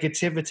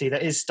negativity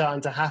that is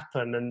starting to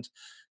happen, and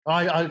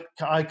I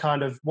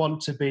kind of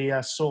want to be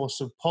a source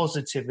of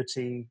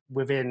positivity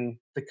within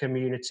the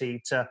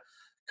community to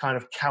kind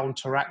of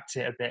counteract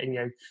it a bit.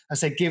 And, I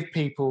say, give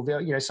people,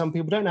 some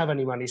people don't have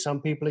any money,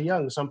 some people are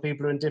young, some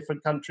people are in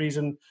different countries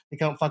and they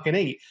can't fucking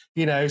eat,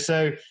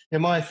 so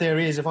my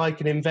theory is if I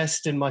can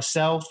invest in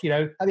myself, at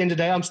the end of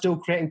the day, I'm still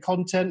creating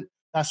content.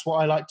 That's what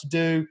I like to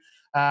do.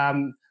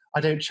 I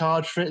don't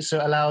charge for it. So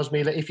it allows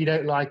me that if you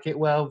don't like it,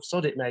 well,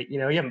 sod it, mate. You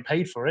know, you haven't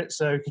paid for it.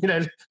 So, you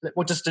know,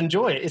 we'll just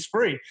enjoy it. It's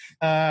free.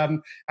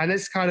 And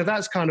that's kind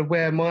of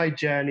where my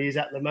journey is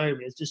at the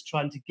moment, is just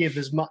trying to give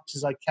as much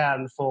as I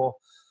can for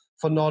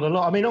not a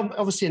lot. I mean,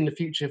 obviously in the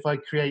future, if I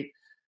create,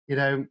 you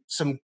know,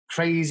 some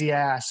crazy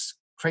ass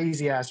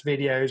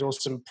videos or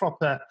some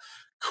proper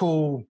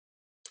cool,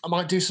 I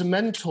might do some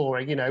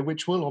mentoring, you know,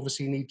 which will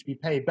obviously need to be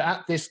paid. But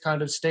at this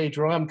kind of stage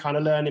where I'm kind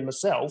of learning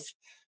myself,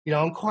 you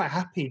know, I'm quite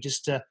happy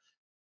just to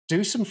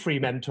do some free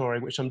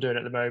mentoring, which I'm doing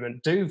at the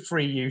moment, do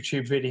free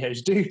YouTube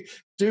videos,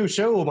 do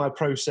show all my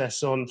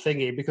process on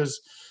thingy,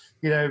 because,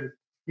 you know,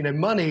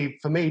 money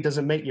for me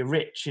doesn't make you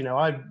rich. You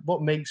know,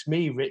 what makes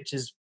me rich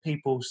is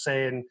people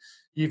saying,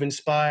 you've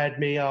inspired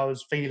me. I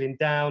was feeling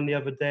down the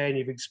other day and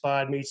you've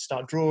inspired me to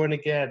start drawing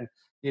again.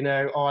 You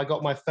know, I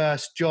got my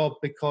first job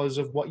because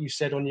of what you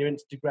said on your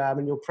Instagram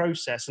and your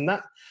process, and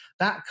that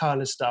kind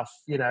of stuff.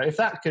 You know, if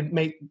that could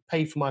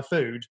pay for my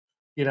food,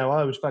 you know,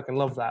 I would fucking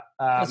love that.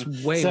 That's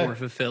way more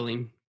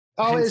fulfilling.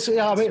 Oh, Hence,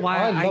 I mean, why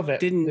I love it.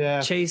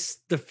 Didn't chase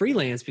the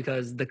freelance,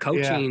 because the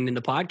coaching and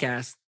the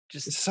podcast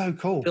just it's so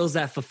cool. Fills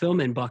that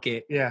fulfillment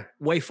bucket. Yeah,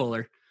 way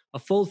fuller. A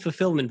full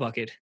fulfillment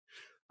bucket.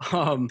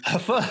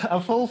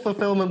 A full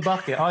fulfillment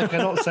bucket. I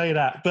cannot say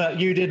that, but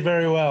you did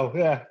very well.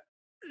 Yeah.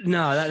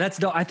 No, that's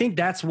dope. I think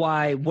that's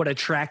why what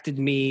attracted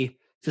me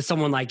to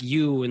someone like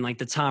you and like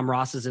the Tom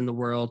Rosses in the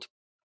world.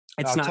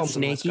 It's not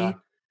snaky.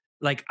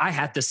 Like, I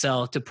have to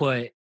sell to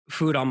put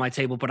food on my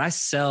table, but I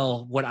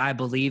sell what I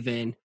believe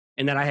in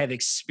and that I have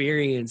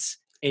experience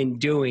in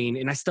doing.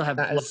 And I still have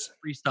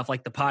free stuff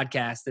like the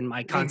podcast and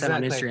my content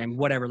on Instagram,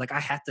 whatever. Like, I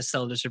have to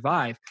sell to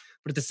survive.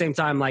 But at the same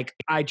time, like,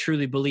 I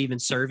truly believe in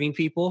serving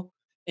people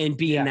and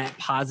being that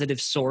positive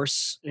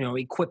source, you know,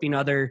 equipping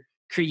other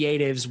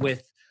creatives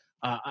with,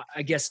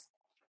 I guess,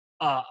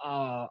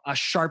 a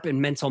sharpened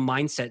mental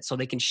mindset so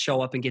they can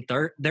show up and get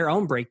their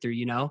own breakthrough,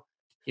 you know,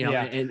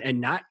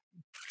 and not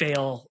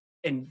fail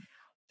and,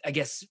 I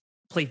guess,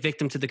 play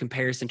victim to the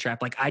comparison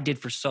trap like I did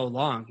for so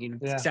long. You know,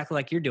 exactly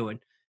like you're doing.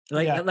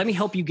 Like, let me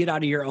help you get out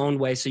of your own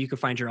way so you can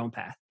find your own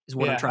path. Is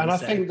what I'm trying to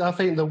say. I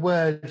think the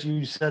word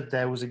you said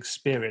there was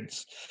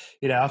experience.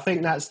 You know, I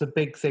think that's the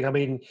big thing. I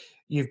mean,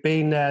 you've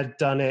been there,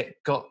 done it,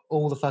 got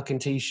all the fucking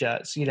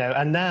t-shirts, you know,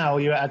 and now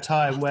you're at a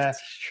time where,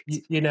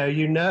 what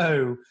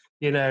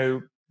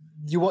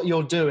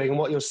you're doing and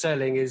what you're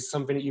selling is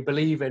something that you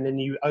believe in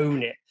and you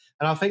own it.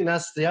 And I think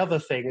that's the other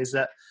thing, is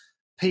that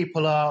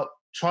people are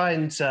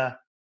trying to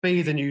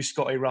be the new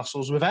Scotty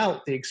Russells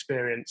without the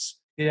experience.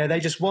 You know, they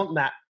just want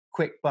that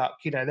quick buck.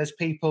 You know, there's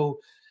people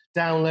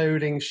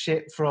downloading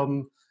shit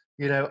from,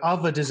 you know,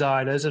 other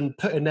designers and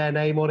putting their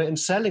name on it and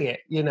selling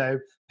it. You know,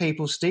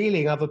 people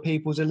stealing other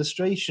people's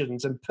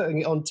illustrations and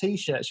putting it on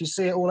t-shirts. You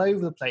see it all over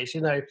the place.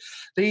 You know,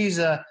 this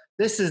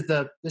is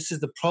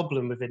the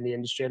problem within the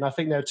industry. And I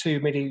think there are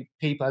too many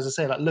people, as I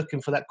say, like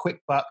looking for that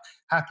quick buck,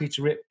 happy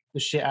to rip the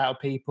shit out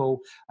of people.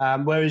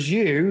 Whereas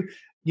you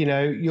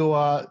know, you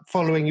are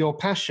following your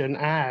passion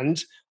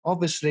and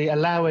obviously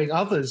allowing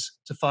others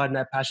to find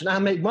their passion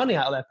and make money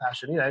out of their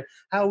passion. You know,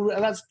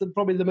 that's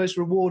probably the most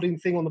rewarding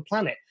thing on the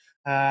planet.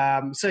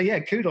 So yeah,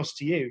 kudos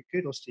to you.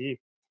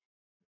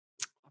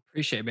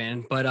 Appreciate it,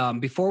 man. But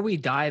before we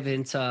dive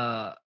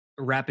into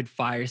rapid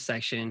fire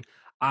section,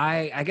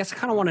 I guess I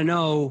kind of want to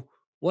know,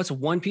 what's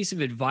one piece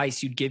of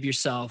advice you'd give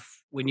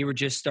yourself when you were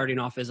just starting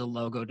off as a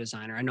logo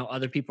designer? I know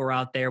other people are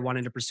out there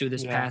wanting to pursue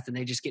this path and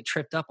they just get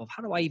tripped up of,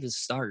 how do I even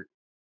start?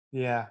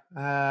 Yeah.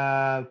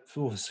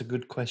 That's a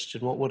good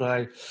question. What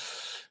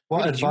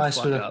advice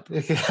would I...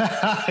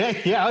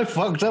 Yeah, I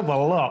fucked up a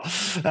lot.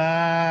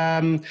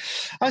 I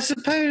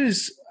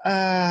suppose,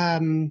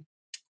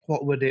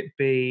 what would it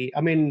be?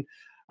 I mean,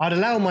 I'd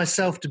allow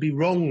myself to be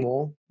wrong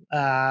more.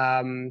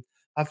 I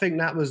think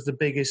that was the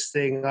biggest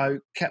thing. I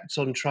kept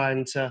on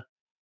trying to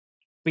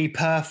be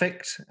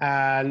perfect,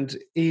 and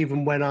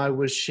even when I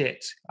was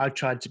shit, I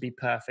tried to be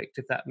perfect,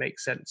 if that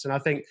makes sense. And I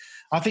think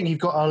you've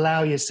got to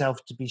allow yourself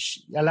to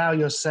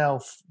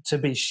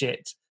be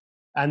shit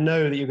and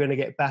know that you're going to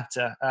get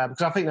better,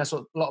 because I think that's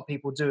what a lot of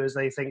people do, is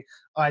they think,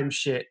 I'm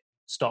shit,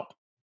 stop.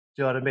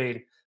 Do you know what I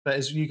mean?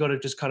 But you got to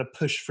just kind of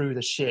push through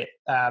the shit,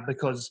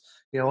 because,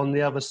 you know, on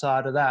the other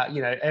side of that,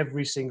 you know,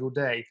 every single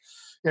day,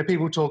 you know,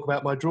 people talk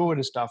about my drawing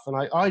and stuff,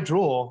 and I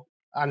draw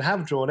and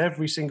have drawn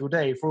every single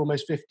day for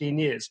almost 15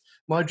 years.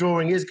 My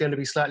drawing is going to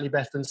be slightly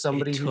better than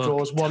somebody who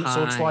draws once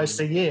or twice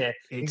a year.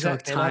 It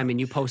took time, and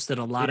you posted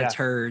a lot of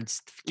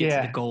turds to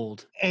get to the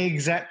gold.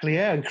 Exactly,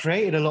 and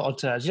created a lot of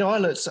turds. You know, I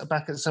look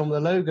back at some of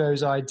the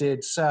logos I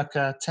did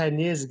circa 10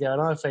 years ago,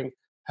 and I think,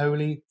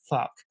 holy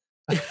fuck.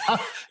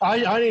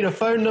 I need to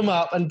phone them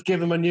up and give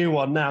them a new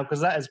one now, because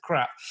that is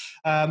crap.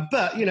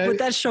 But you know, but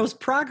that shows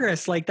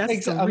progress. Like,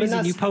 that's the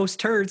reason you post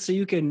turds, so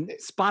you can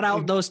spot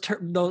out those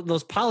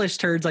polished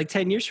turds like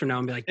 10 years from now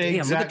and be like,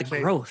 damn, look at the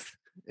growth.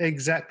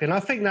 Exactly, and I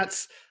think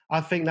that's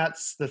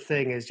the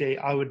thing. Is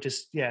I would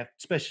just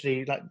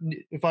especially like,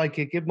 if I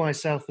could give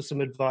myself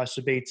some advice,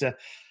 would be to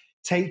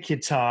take your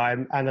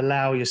time and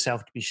allow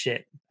yourself to be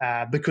shit,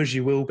 because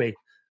you will be.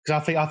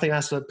 Because I think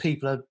that's what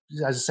people are,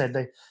 as I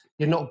said,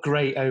 you're not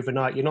great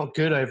overnight. You're not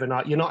good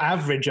overnight. You're not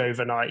average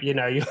overnight. You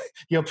know,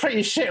 you're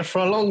pretty shit for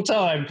a long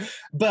time.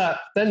 But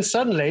then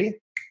suddenly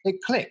it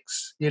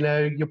clicks. You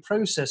know, your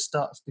process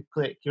starts to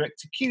click. Your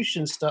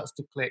execution starts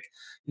to click.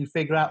 You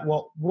figure out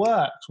what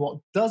works, what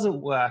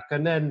doesn't work.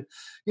 And then,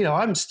 you know,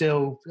 I'm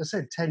still, I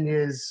said, 10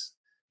 years,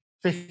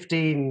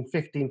 15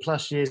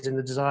 plus years in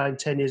the design,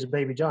 10 years of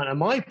Baby Giant. And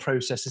my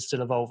process is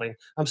still evolving.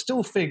 I'm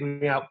still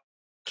figuring out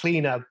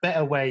cleaner,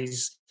 better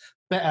ways,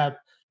 better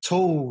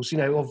tools, you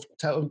know,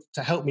 to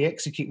help me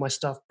execute my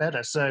stuff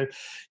better. So,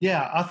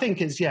 yeah, I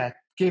think it's,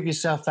 give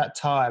yourself that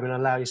time and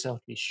allow yourself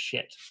to be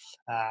shit,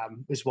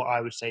 is what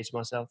I would say to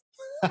myself.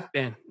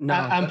 Man, no.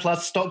 and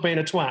plus, stop being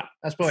a twat.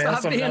 That's probably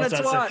Stop being a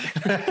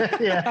twat.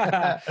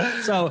 Yeah.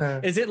 So,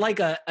 is it like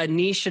a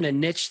niche and a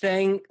niche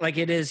thing, like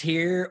it is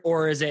here,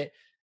 or is it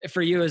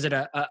for you? Is it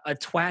a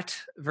twat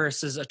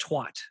versus a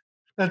twat?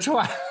 A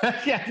twat,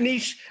 yeah,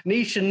 niche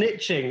and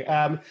niching.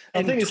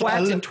 I think it's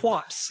twat and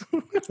twats.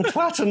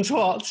 Twat and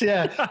twats,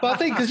 yeah. But I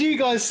think because you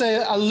guys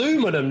say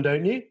aluminum,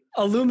 don't you?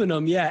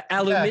 Aluminum, yeah.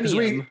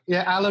 Aluminium.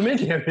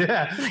 Aluminium,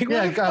 yeah. Like,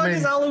 where the fuck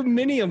is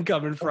aluminium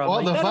coming from?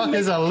 What the fuck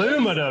is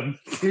aluminum?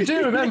 You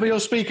do remember you're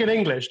speaking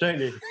English, don't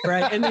you?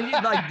 Right, and then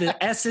like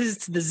the S's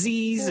to the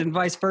Z's and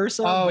vice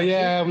versa. Oh,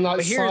 yeah, I'm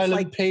like silent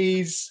like,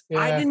 P's. Yeah.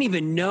 I didn't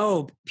even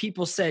know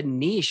people said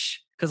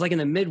niche. Because like in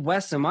the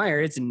Midwest in my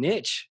area, it's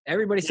niche.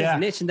 Everybody says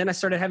niche. And then I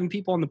started having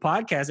people on the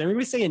podcast.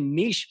 Everybody saying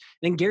niche.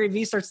 And then Gary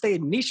Vee starts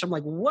saying niche. I'm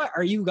like, what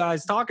are you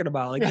guys talking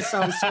about? Like, this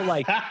sounds so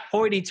like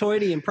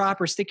hoity-toity and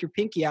proper. Stick your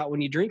pinky out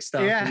when you drink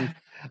stuff. Yeah. And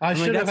I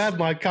should have had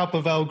my cup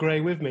of Earl Grey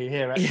with me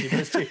here, actually.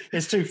 But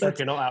it's too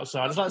freaking hot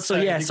outside. It's like so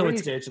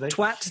it's here today.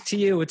 Twat to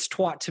you, it's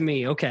twat to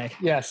me. Okay.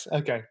 Yes,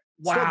 okay.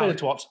 Wow. Stop being a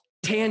twat.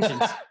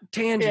 Tangents.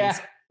 Yeah.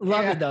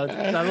 Love it, though.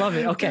 I love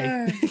it.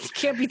 Okay. You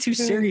can't be too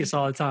serious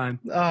all the time.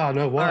 Oh,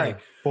 no, why? All right.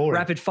 Boring.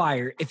 Rapid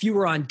fire. If you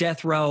were on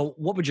death row,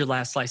 what would your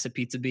last slice of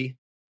pizza be?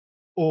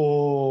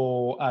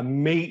 Or a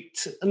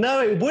meat.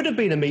 No, it would have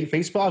been a meat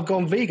feast, but I've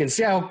gone vegan.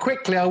 See how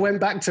quickly I went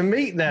back to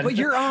meat then. But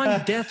you're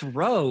on death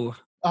row.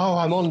 Oh,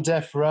 I'm on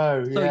death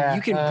row. So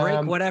you can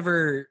break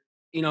whatever,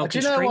 you know, do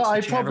you know what?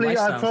 I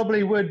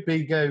probably would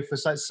go for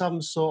like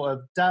some sort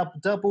of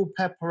double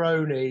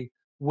pepperoni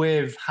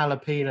with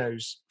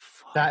jalapenos.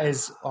 That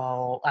is,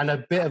 and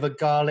a bit of a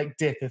garlic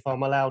dip if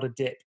I'm allowed a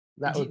dip.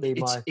 That would be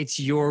It's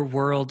your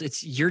world.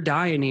 You're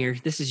dying here.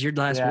 This is your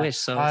last wish.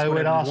 So I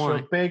would ask for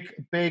a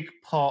big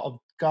pot of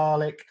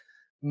garlic,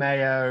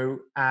 mayo,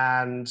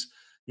 and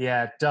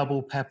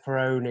double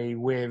pepperoni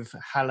with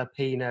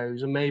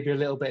jalapenos and maybe a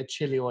little bit of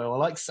chili oil.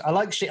 I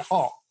like shit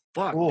hot.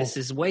 Fuck, this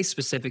is way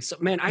specific. So,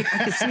 man, I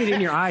can see it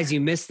in your eyes. You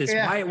missed this.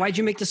 Yeah. Why'd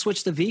you make the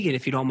switch to vegan,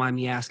 if you don't mind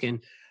me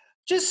asking?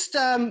 Just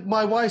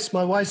my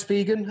wife's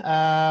vegan,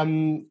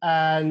 and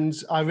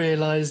I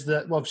realised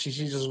that obviously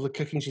she does all the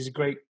cooking. She's a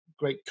great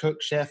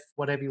cook, chef,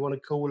 whatever you want to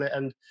call it.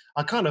 And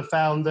I kind of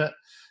found that,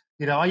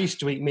 you know, I used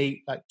to eat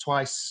meat like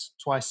twice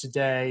a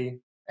day,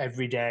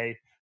 every day,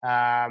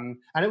 and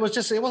it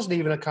wasn't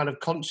even a kind of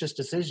conscious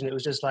decision. It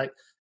was just like,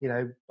 you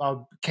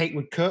know, Kate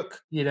would cook,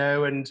 you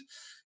know, and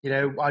you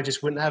know, I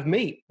just wouldn't have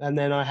meat, and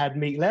then I had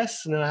meat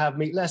less, and then I have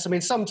meat less. I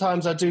mean,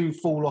 sometimes I do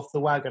fall off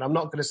the wagon. I'm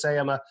not going to say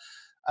I'm a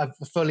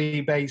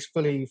fully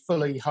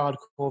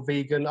hardcore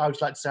vegan. I would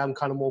like to say I'm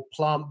kind of more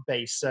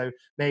plant-based. So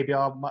maybe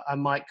I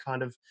might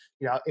kind of,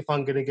 you know, if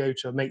I'm going to go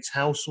to a mate's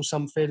house or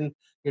something,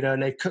 you know,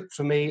 and they cook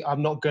for me,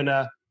 I'm not going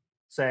to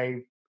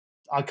say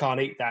I can't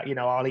eat that. You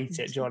know, I'll eat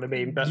it. Do you know what I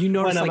mean? But you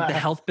notice like the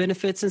health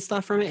benefits and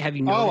stuff from it? Have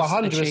you noticed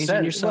 100%. a change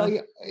in yourself?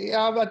 Well,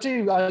 yeah,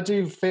 I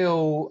do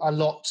feel a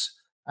lot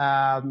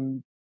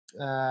kind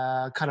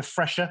of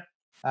fresher.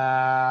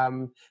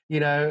 You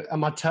know, and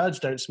my turds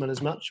don't smell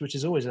as much, which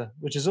is always a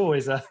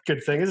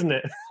good thing, isn't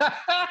it?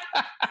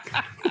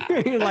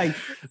 You're like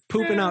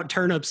pooping out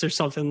turnips or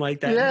something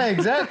like that. Yeah,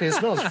 exactly. It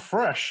smells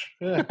fresh.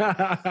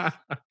 Yeah.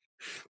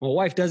 My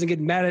wife doesn't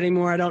get mad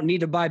anymore. I don't need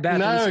to buy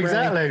bathroom spray.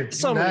 Exactly.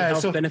 So many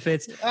health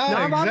benefits.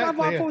 I've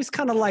always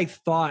kind of like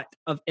thought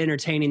of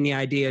entertaining the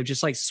idea of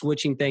just like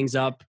switching things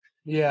up.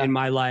 Yeah. In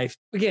my life.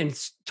 Again,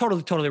 it's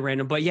totally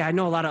random, but yeah, I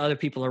know a lot of other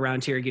people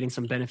around here are getting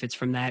some benefits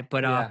from that,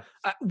 but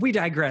we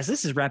digress.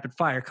 This is rapid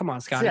fire. Come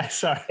on, Scotty. Yeah,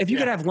 sorry. If you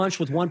could have lunch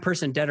with one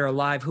person dead or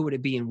alive, who would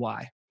it be and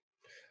why?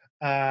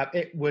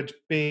 It would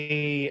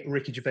be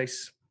Ricky Gervais.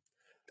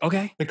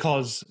 Okay.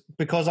 Because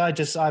I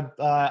just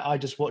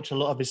watch a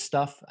lot of his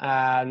stuff,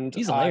 and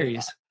he's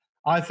hilarious.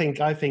 I think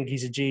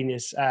he's a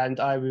genius,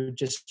 and I would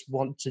just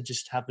want to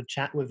just have a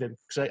chat with him,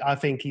 because I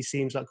think he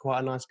seems like quite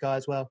a nice guy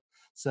as well.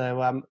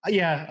 So, and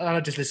I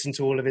just listen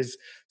to all of his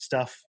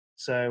stuff.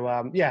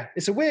 So,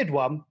 it's a weird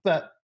one,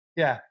 but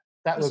that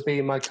would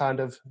be my kind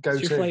of go-to.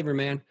 It's your flavor,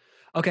 man.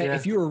 Okay,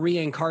 if you were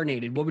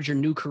reincarnated, what would your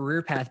new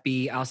career path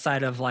be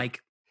outside of like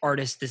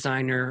artist,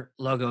 designer,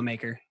 logo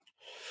maker?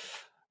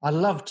 I'd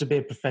love to be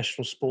a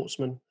professional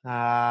sportsman.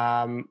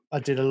 I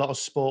did a lot of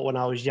sport when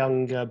I was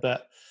younger,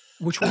 but...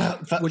 Which one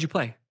would you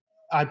play?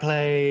 I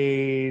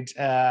played,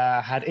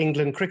 had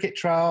England cricket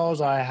trials.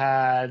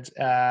 I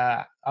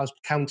was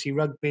county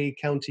rugby,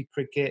 county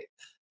cricket.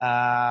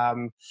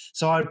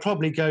 So I'd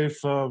probably go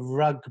for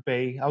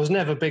rugby. I was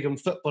never big on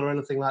football or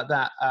anything like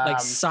that. Like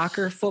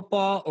soccer,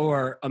 football,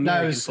 or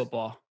American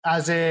football?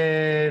 As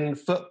in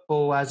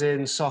football, as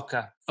in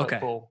soccer.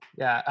 Football.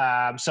 Okay.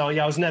 Yeah. So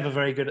yeah, I was never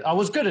very good. I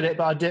was good at it,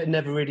 but I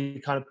never really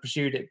kind of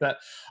pursued it. But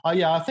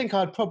yeah, I think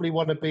I'd probably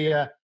want to be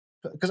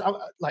because I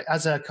like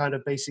as a kind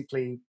of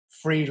basically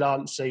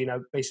freelancer, you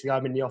know, basically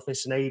I'm in the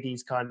office and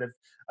AD's kind of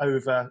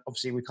over,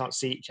 obviously we can't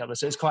see each other.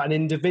 So it's quite an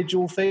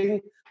individual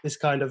thing, this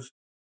kind of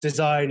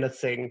designer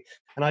thing.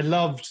 And I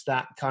loved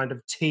that kind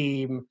of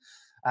team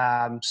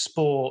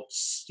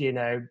sports, you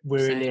know,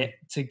 we're in it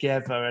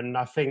together. And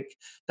I think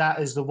that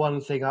is the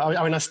one thing.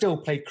 I mean, I still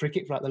play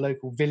cricket for like the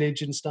local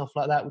village and stuff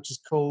like that, which is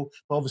cool.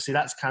 But obviously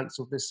that's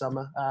cancelled this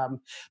summer.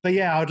 But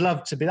yeah, I'd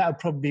love to be, that would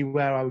probably be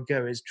where I would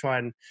go, is try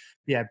and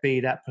be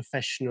that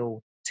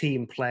professional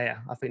team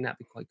player. I think that'd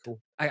be quite cool.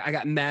 I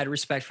got mad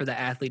respect for the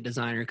athlete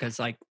designer, because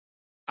like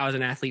I was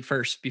an athlete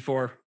first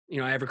before, you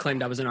know, I ever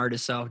claimed I was an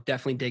artist. So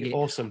definitely dig it.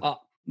 Awesome.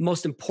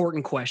 Most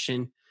important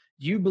question.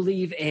 Do you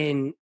believe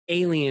in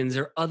aliens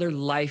or other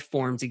life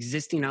forms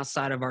existing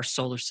outside of our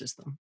solar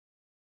system?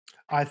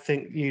 I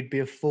think you'd be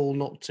a fool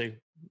not to.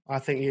 I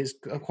think it's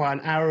quite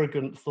an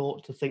arrogant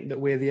thought to think that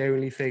we're the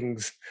only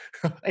things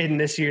in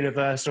this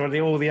universe, or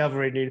all the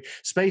other in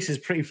space is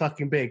pretty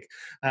fucking big.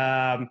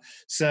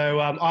 So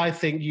I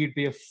think you'd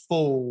be a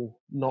fool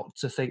not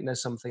to think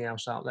there's something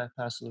else out there,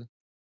 personally.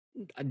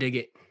 I dig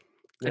it.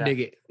 I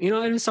dig it. You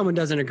know, and if someone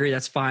doesn't agree,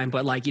 that's fine.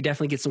 But like, you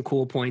definitely get some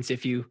cool points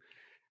if you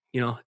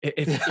know,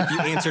 if you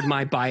answered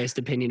my biased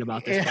opinion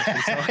about this question.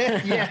 So.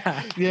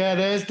 yeah,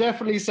 there's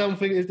definitely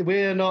something. I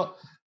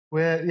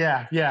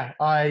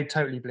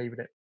totally believe in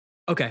it.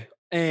 Okay.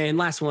 And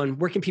last one,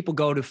 where can people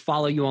go to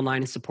follow you online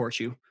and support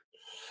you?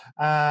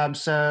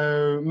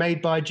 So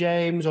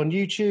Made.By.James on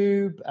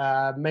YouTube,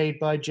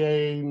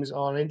 Made.By.James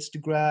on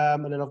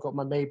Instagram, and then I've got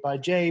my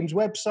Made.By.James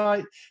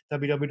website,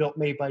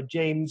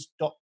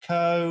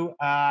 www.madebyjames.co.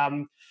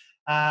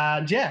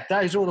 And yeah,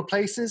 that is all the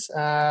places.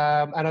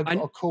 And I've got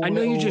a cool. I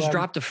know you just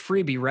dropped a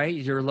freebie, right?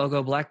 Your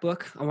logo black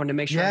book. I wanted to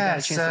make sure I got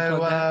a chance to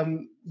plug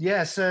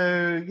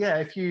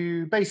that. If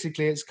you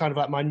basically, it's kind of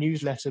like my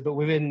newsletter, but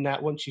within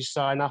that, once you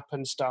sign up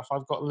and stuff,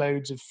 I've got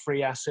loads of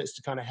free assets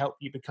to kind of help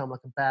you become like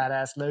a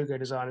badass logo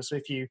designer. So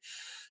if you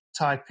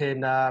type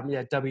in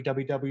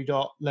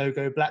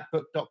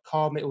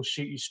www.logoblackbook.com, it will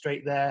shoot you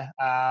straight there.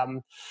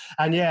 And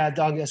yeah,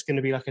 that's going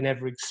to be like an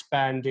ever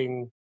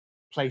expanding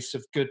place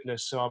of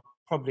goodness. So I'll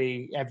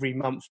probably every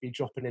month be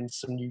dropping in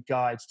some new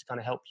guides to kind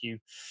of help you,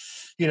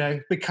 you know,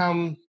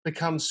 become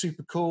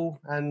super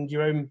cool and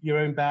your own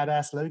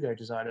badass logo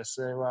designer.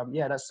 So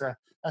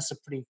that's a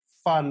pretty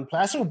fun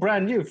play. That's all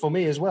brand new for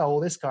me as well, all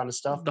this kind of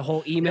stuff. The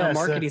whole email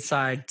marketing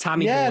side.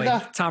 Tommy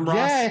boy, Tom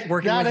Ross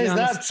working with you.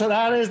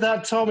 That is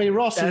that Tommy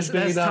Ross has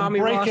been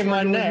breaking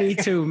my neck. Me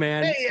too,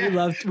 man.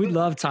 We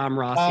love Tom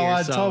Ross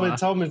here. So,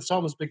 Tom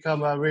has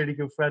become a really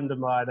good friend of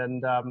mine,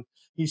 and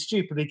he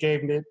stupidly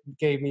gave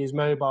me his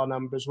mobile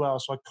number as well.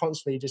 So I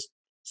constantly just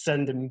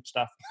send him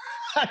stuff.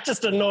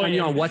 Just annoying. Are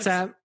you on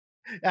WhatsApp?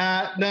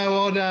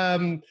 No, on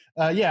I'm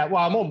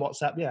on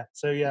WhatsApp. Yeah,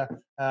 so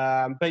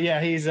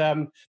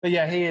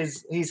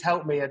he's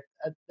helped me a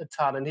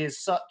ton, and he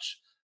is such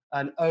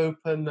an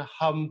open,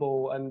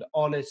 humble, and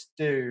honest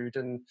dude.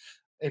 And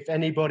if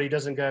anybody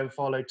doesn't go and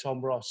follow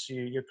Tom Ross,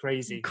 you're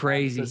crazy.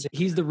 Crazy.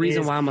 He's the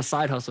reason why I'm a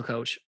side hustle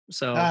coach.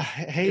 So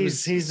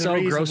he's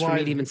so gross for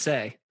me to even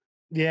say.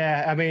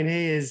 Yeah, I mean,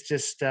 he is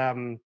just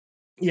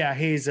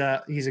he's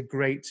a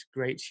great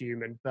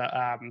human. But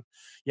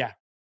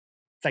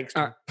thanks,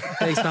 Tom.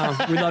 Thanks, Tom.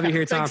 We love you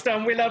here, Tom. Thanks,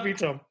 Tom. We love you,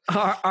 Tom.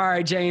 All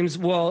right, James.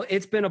 Well,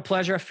 it's been a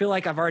pleasure. I feel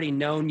like I've already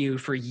known you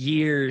for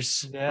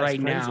years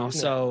now.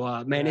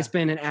 So, it's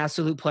been an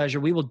absolute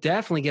pleasure. We will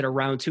definitely get a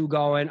round 2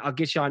 going. I'll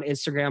get you on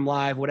Instagram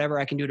Live, whatever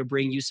I can do to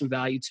bring you some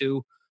value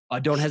to.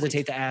 Don't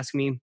hesitate to ask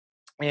me.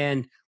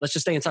 And let's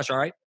just stay in touch, all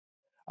right?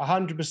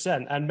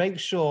 100%, and make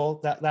sure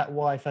that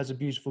wife has a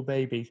beautiful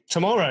baby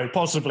tomorrow,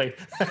 possibly.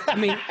 I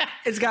mean,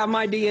 it's got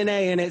my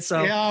DNA in it,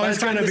 so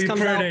it's gonna be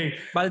pretty.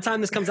 By the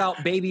time this comes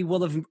out, baby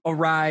will have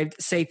arrived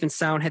safe and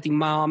sound. Healthy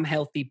mom,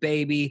 healthy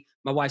baby.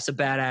 My wife's a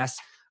badass.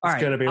 All right,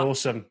 it's gonna be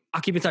awesome.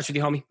 I'll keep in touch with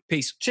you, homie.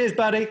 Peace. Cheers,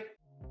 buddy.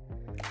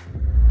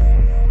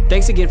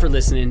 Thanks again for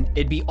listening.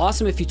 It'd be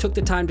awesome if you took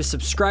the time to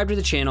subscribe to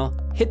the channel,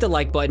 hit the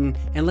like button,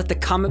 and let the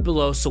comment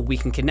below so we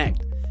can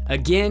connect.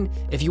 Again,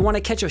 if you want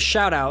to catch a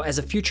shout out as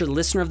a future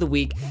listener of the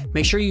week,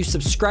 make sure you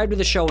subscribe to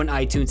the show on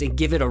iTunes and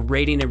give it a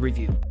rating and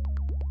review.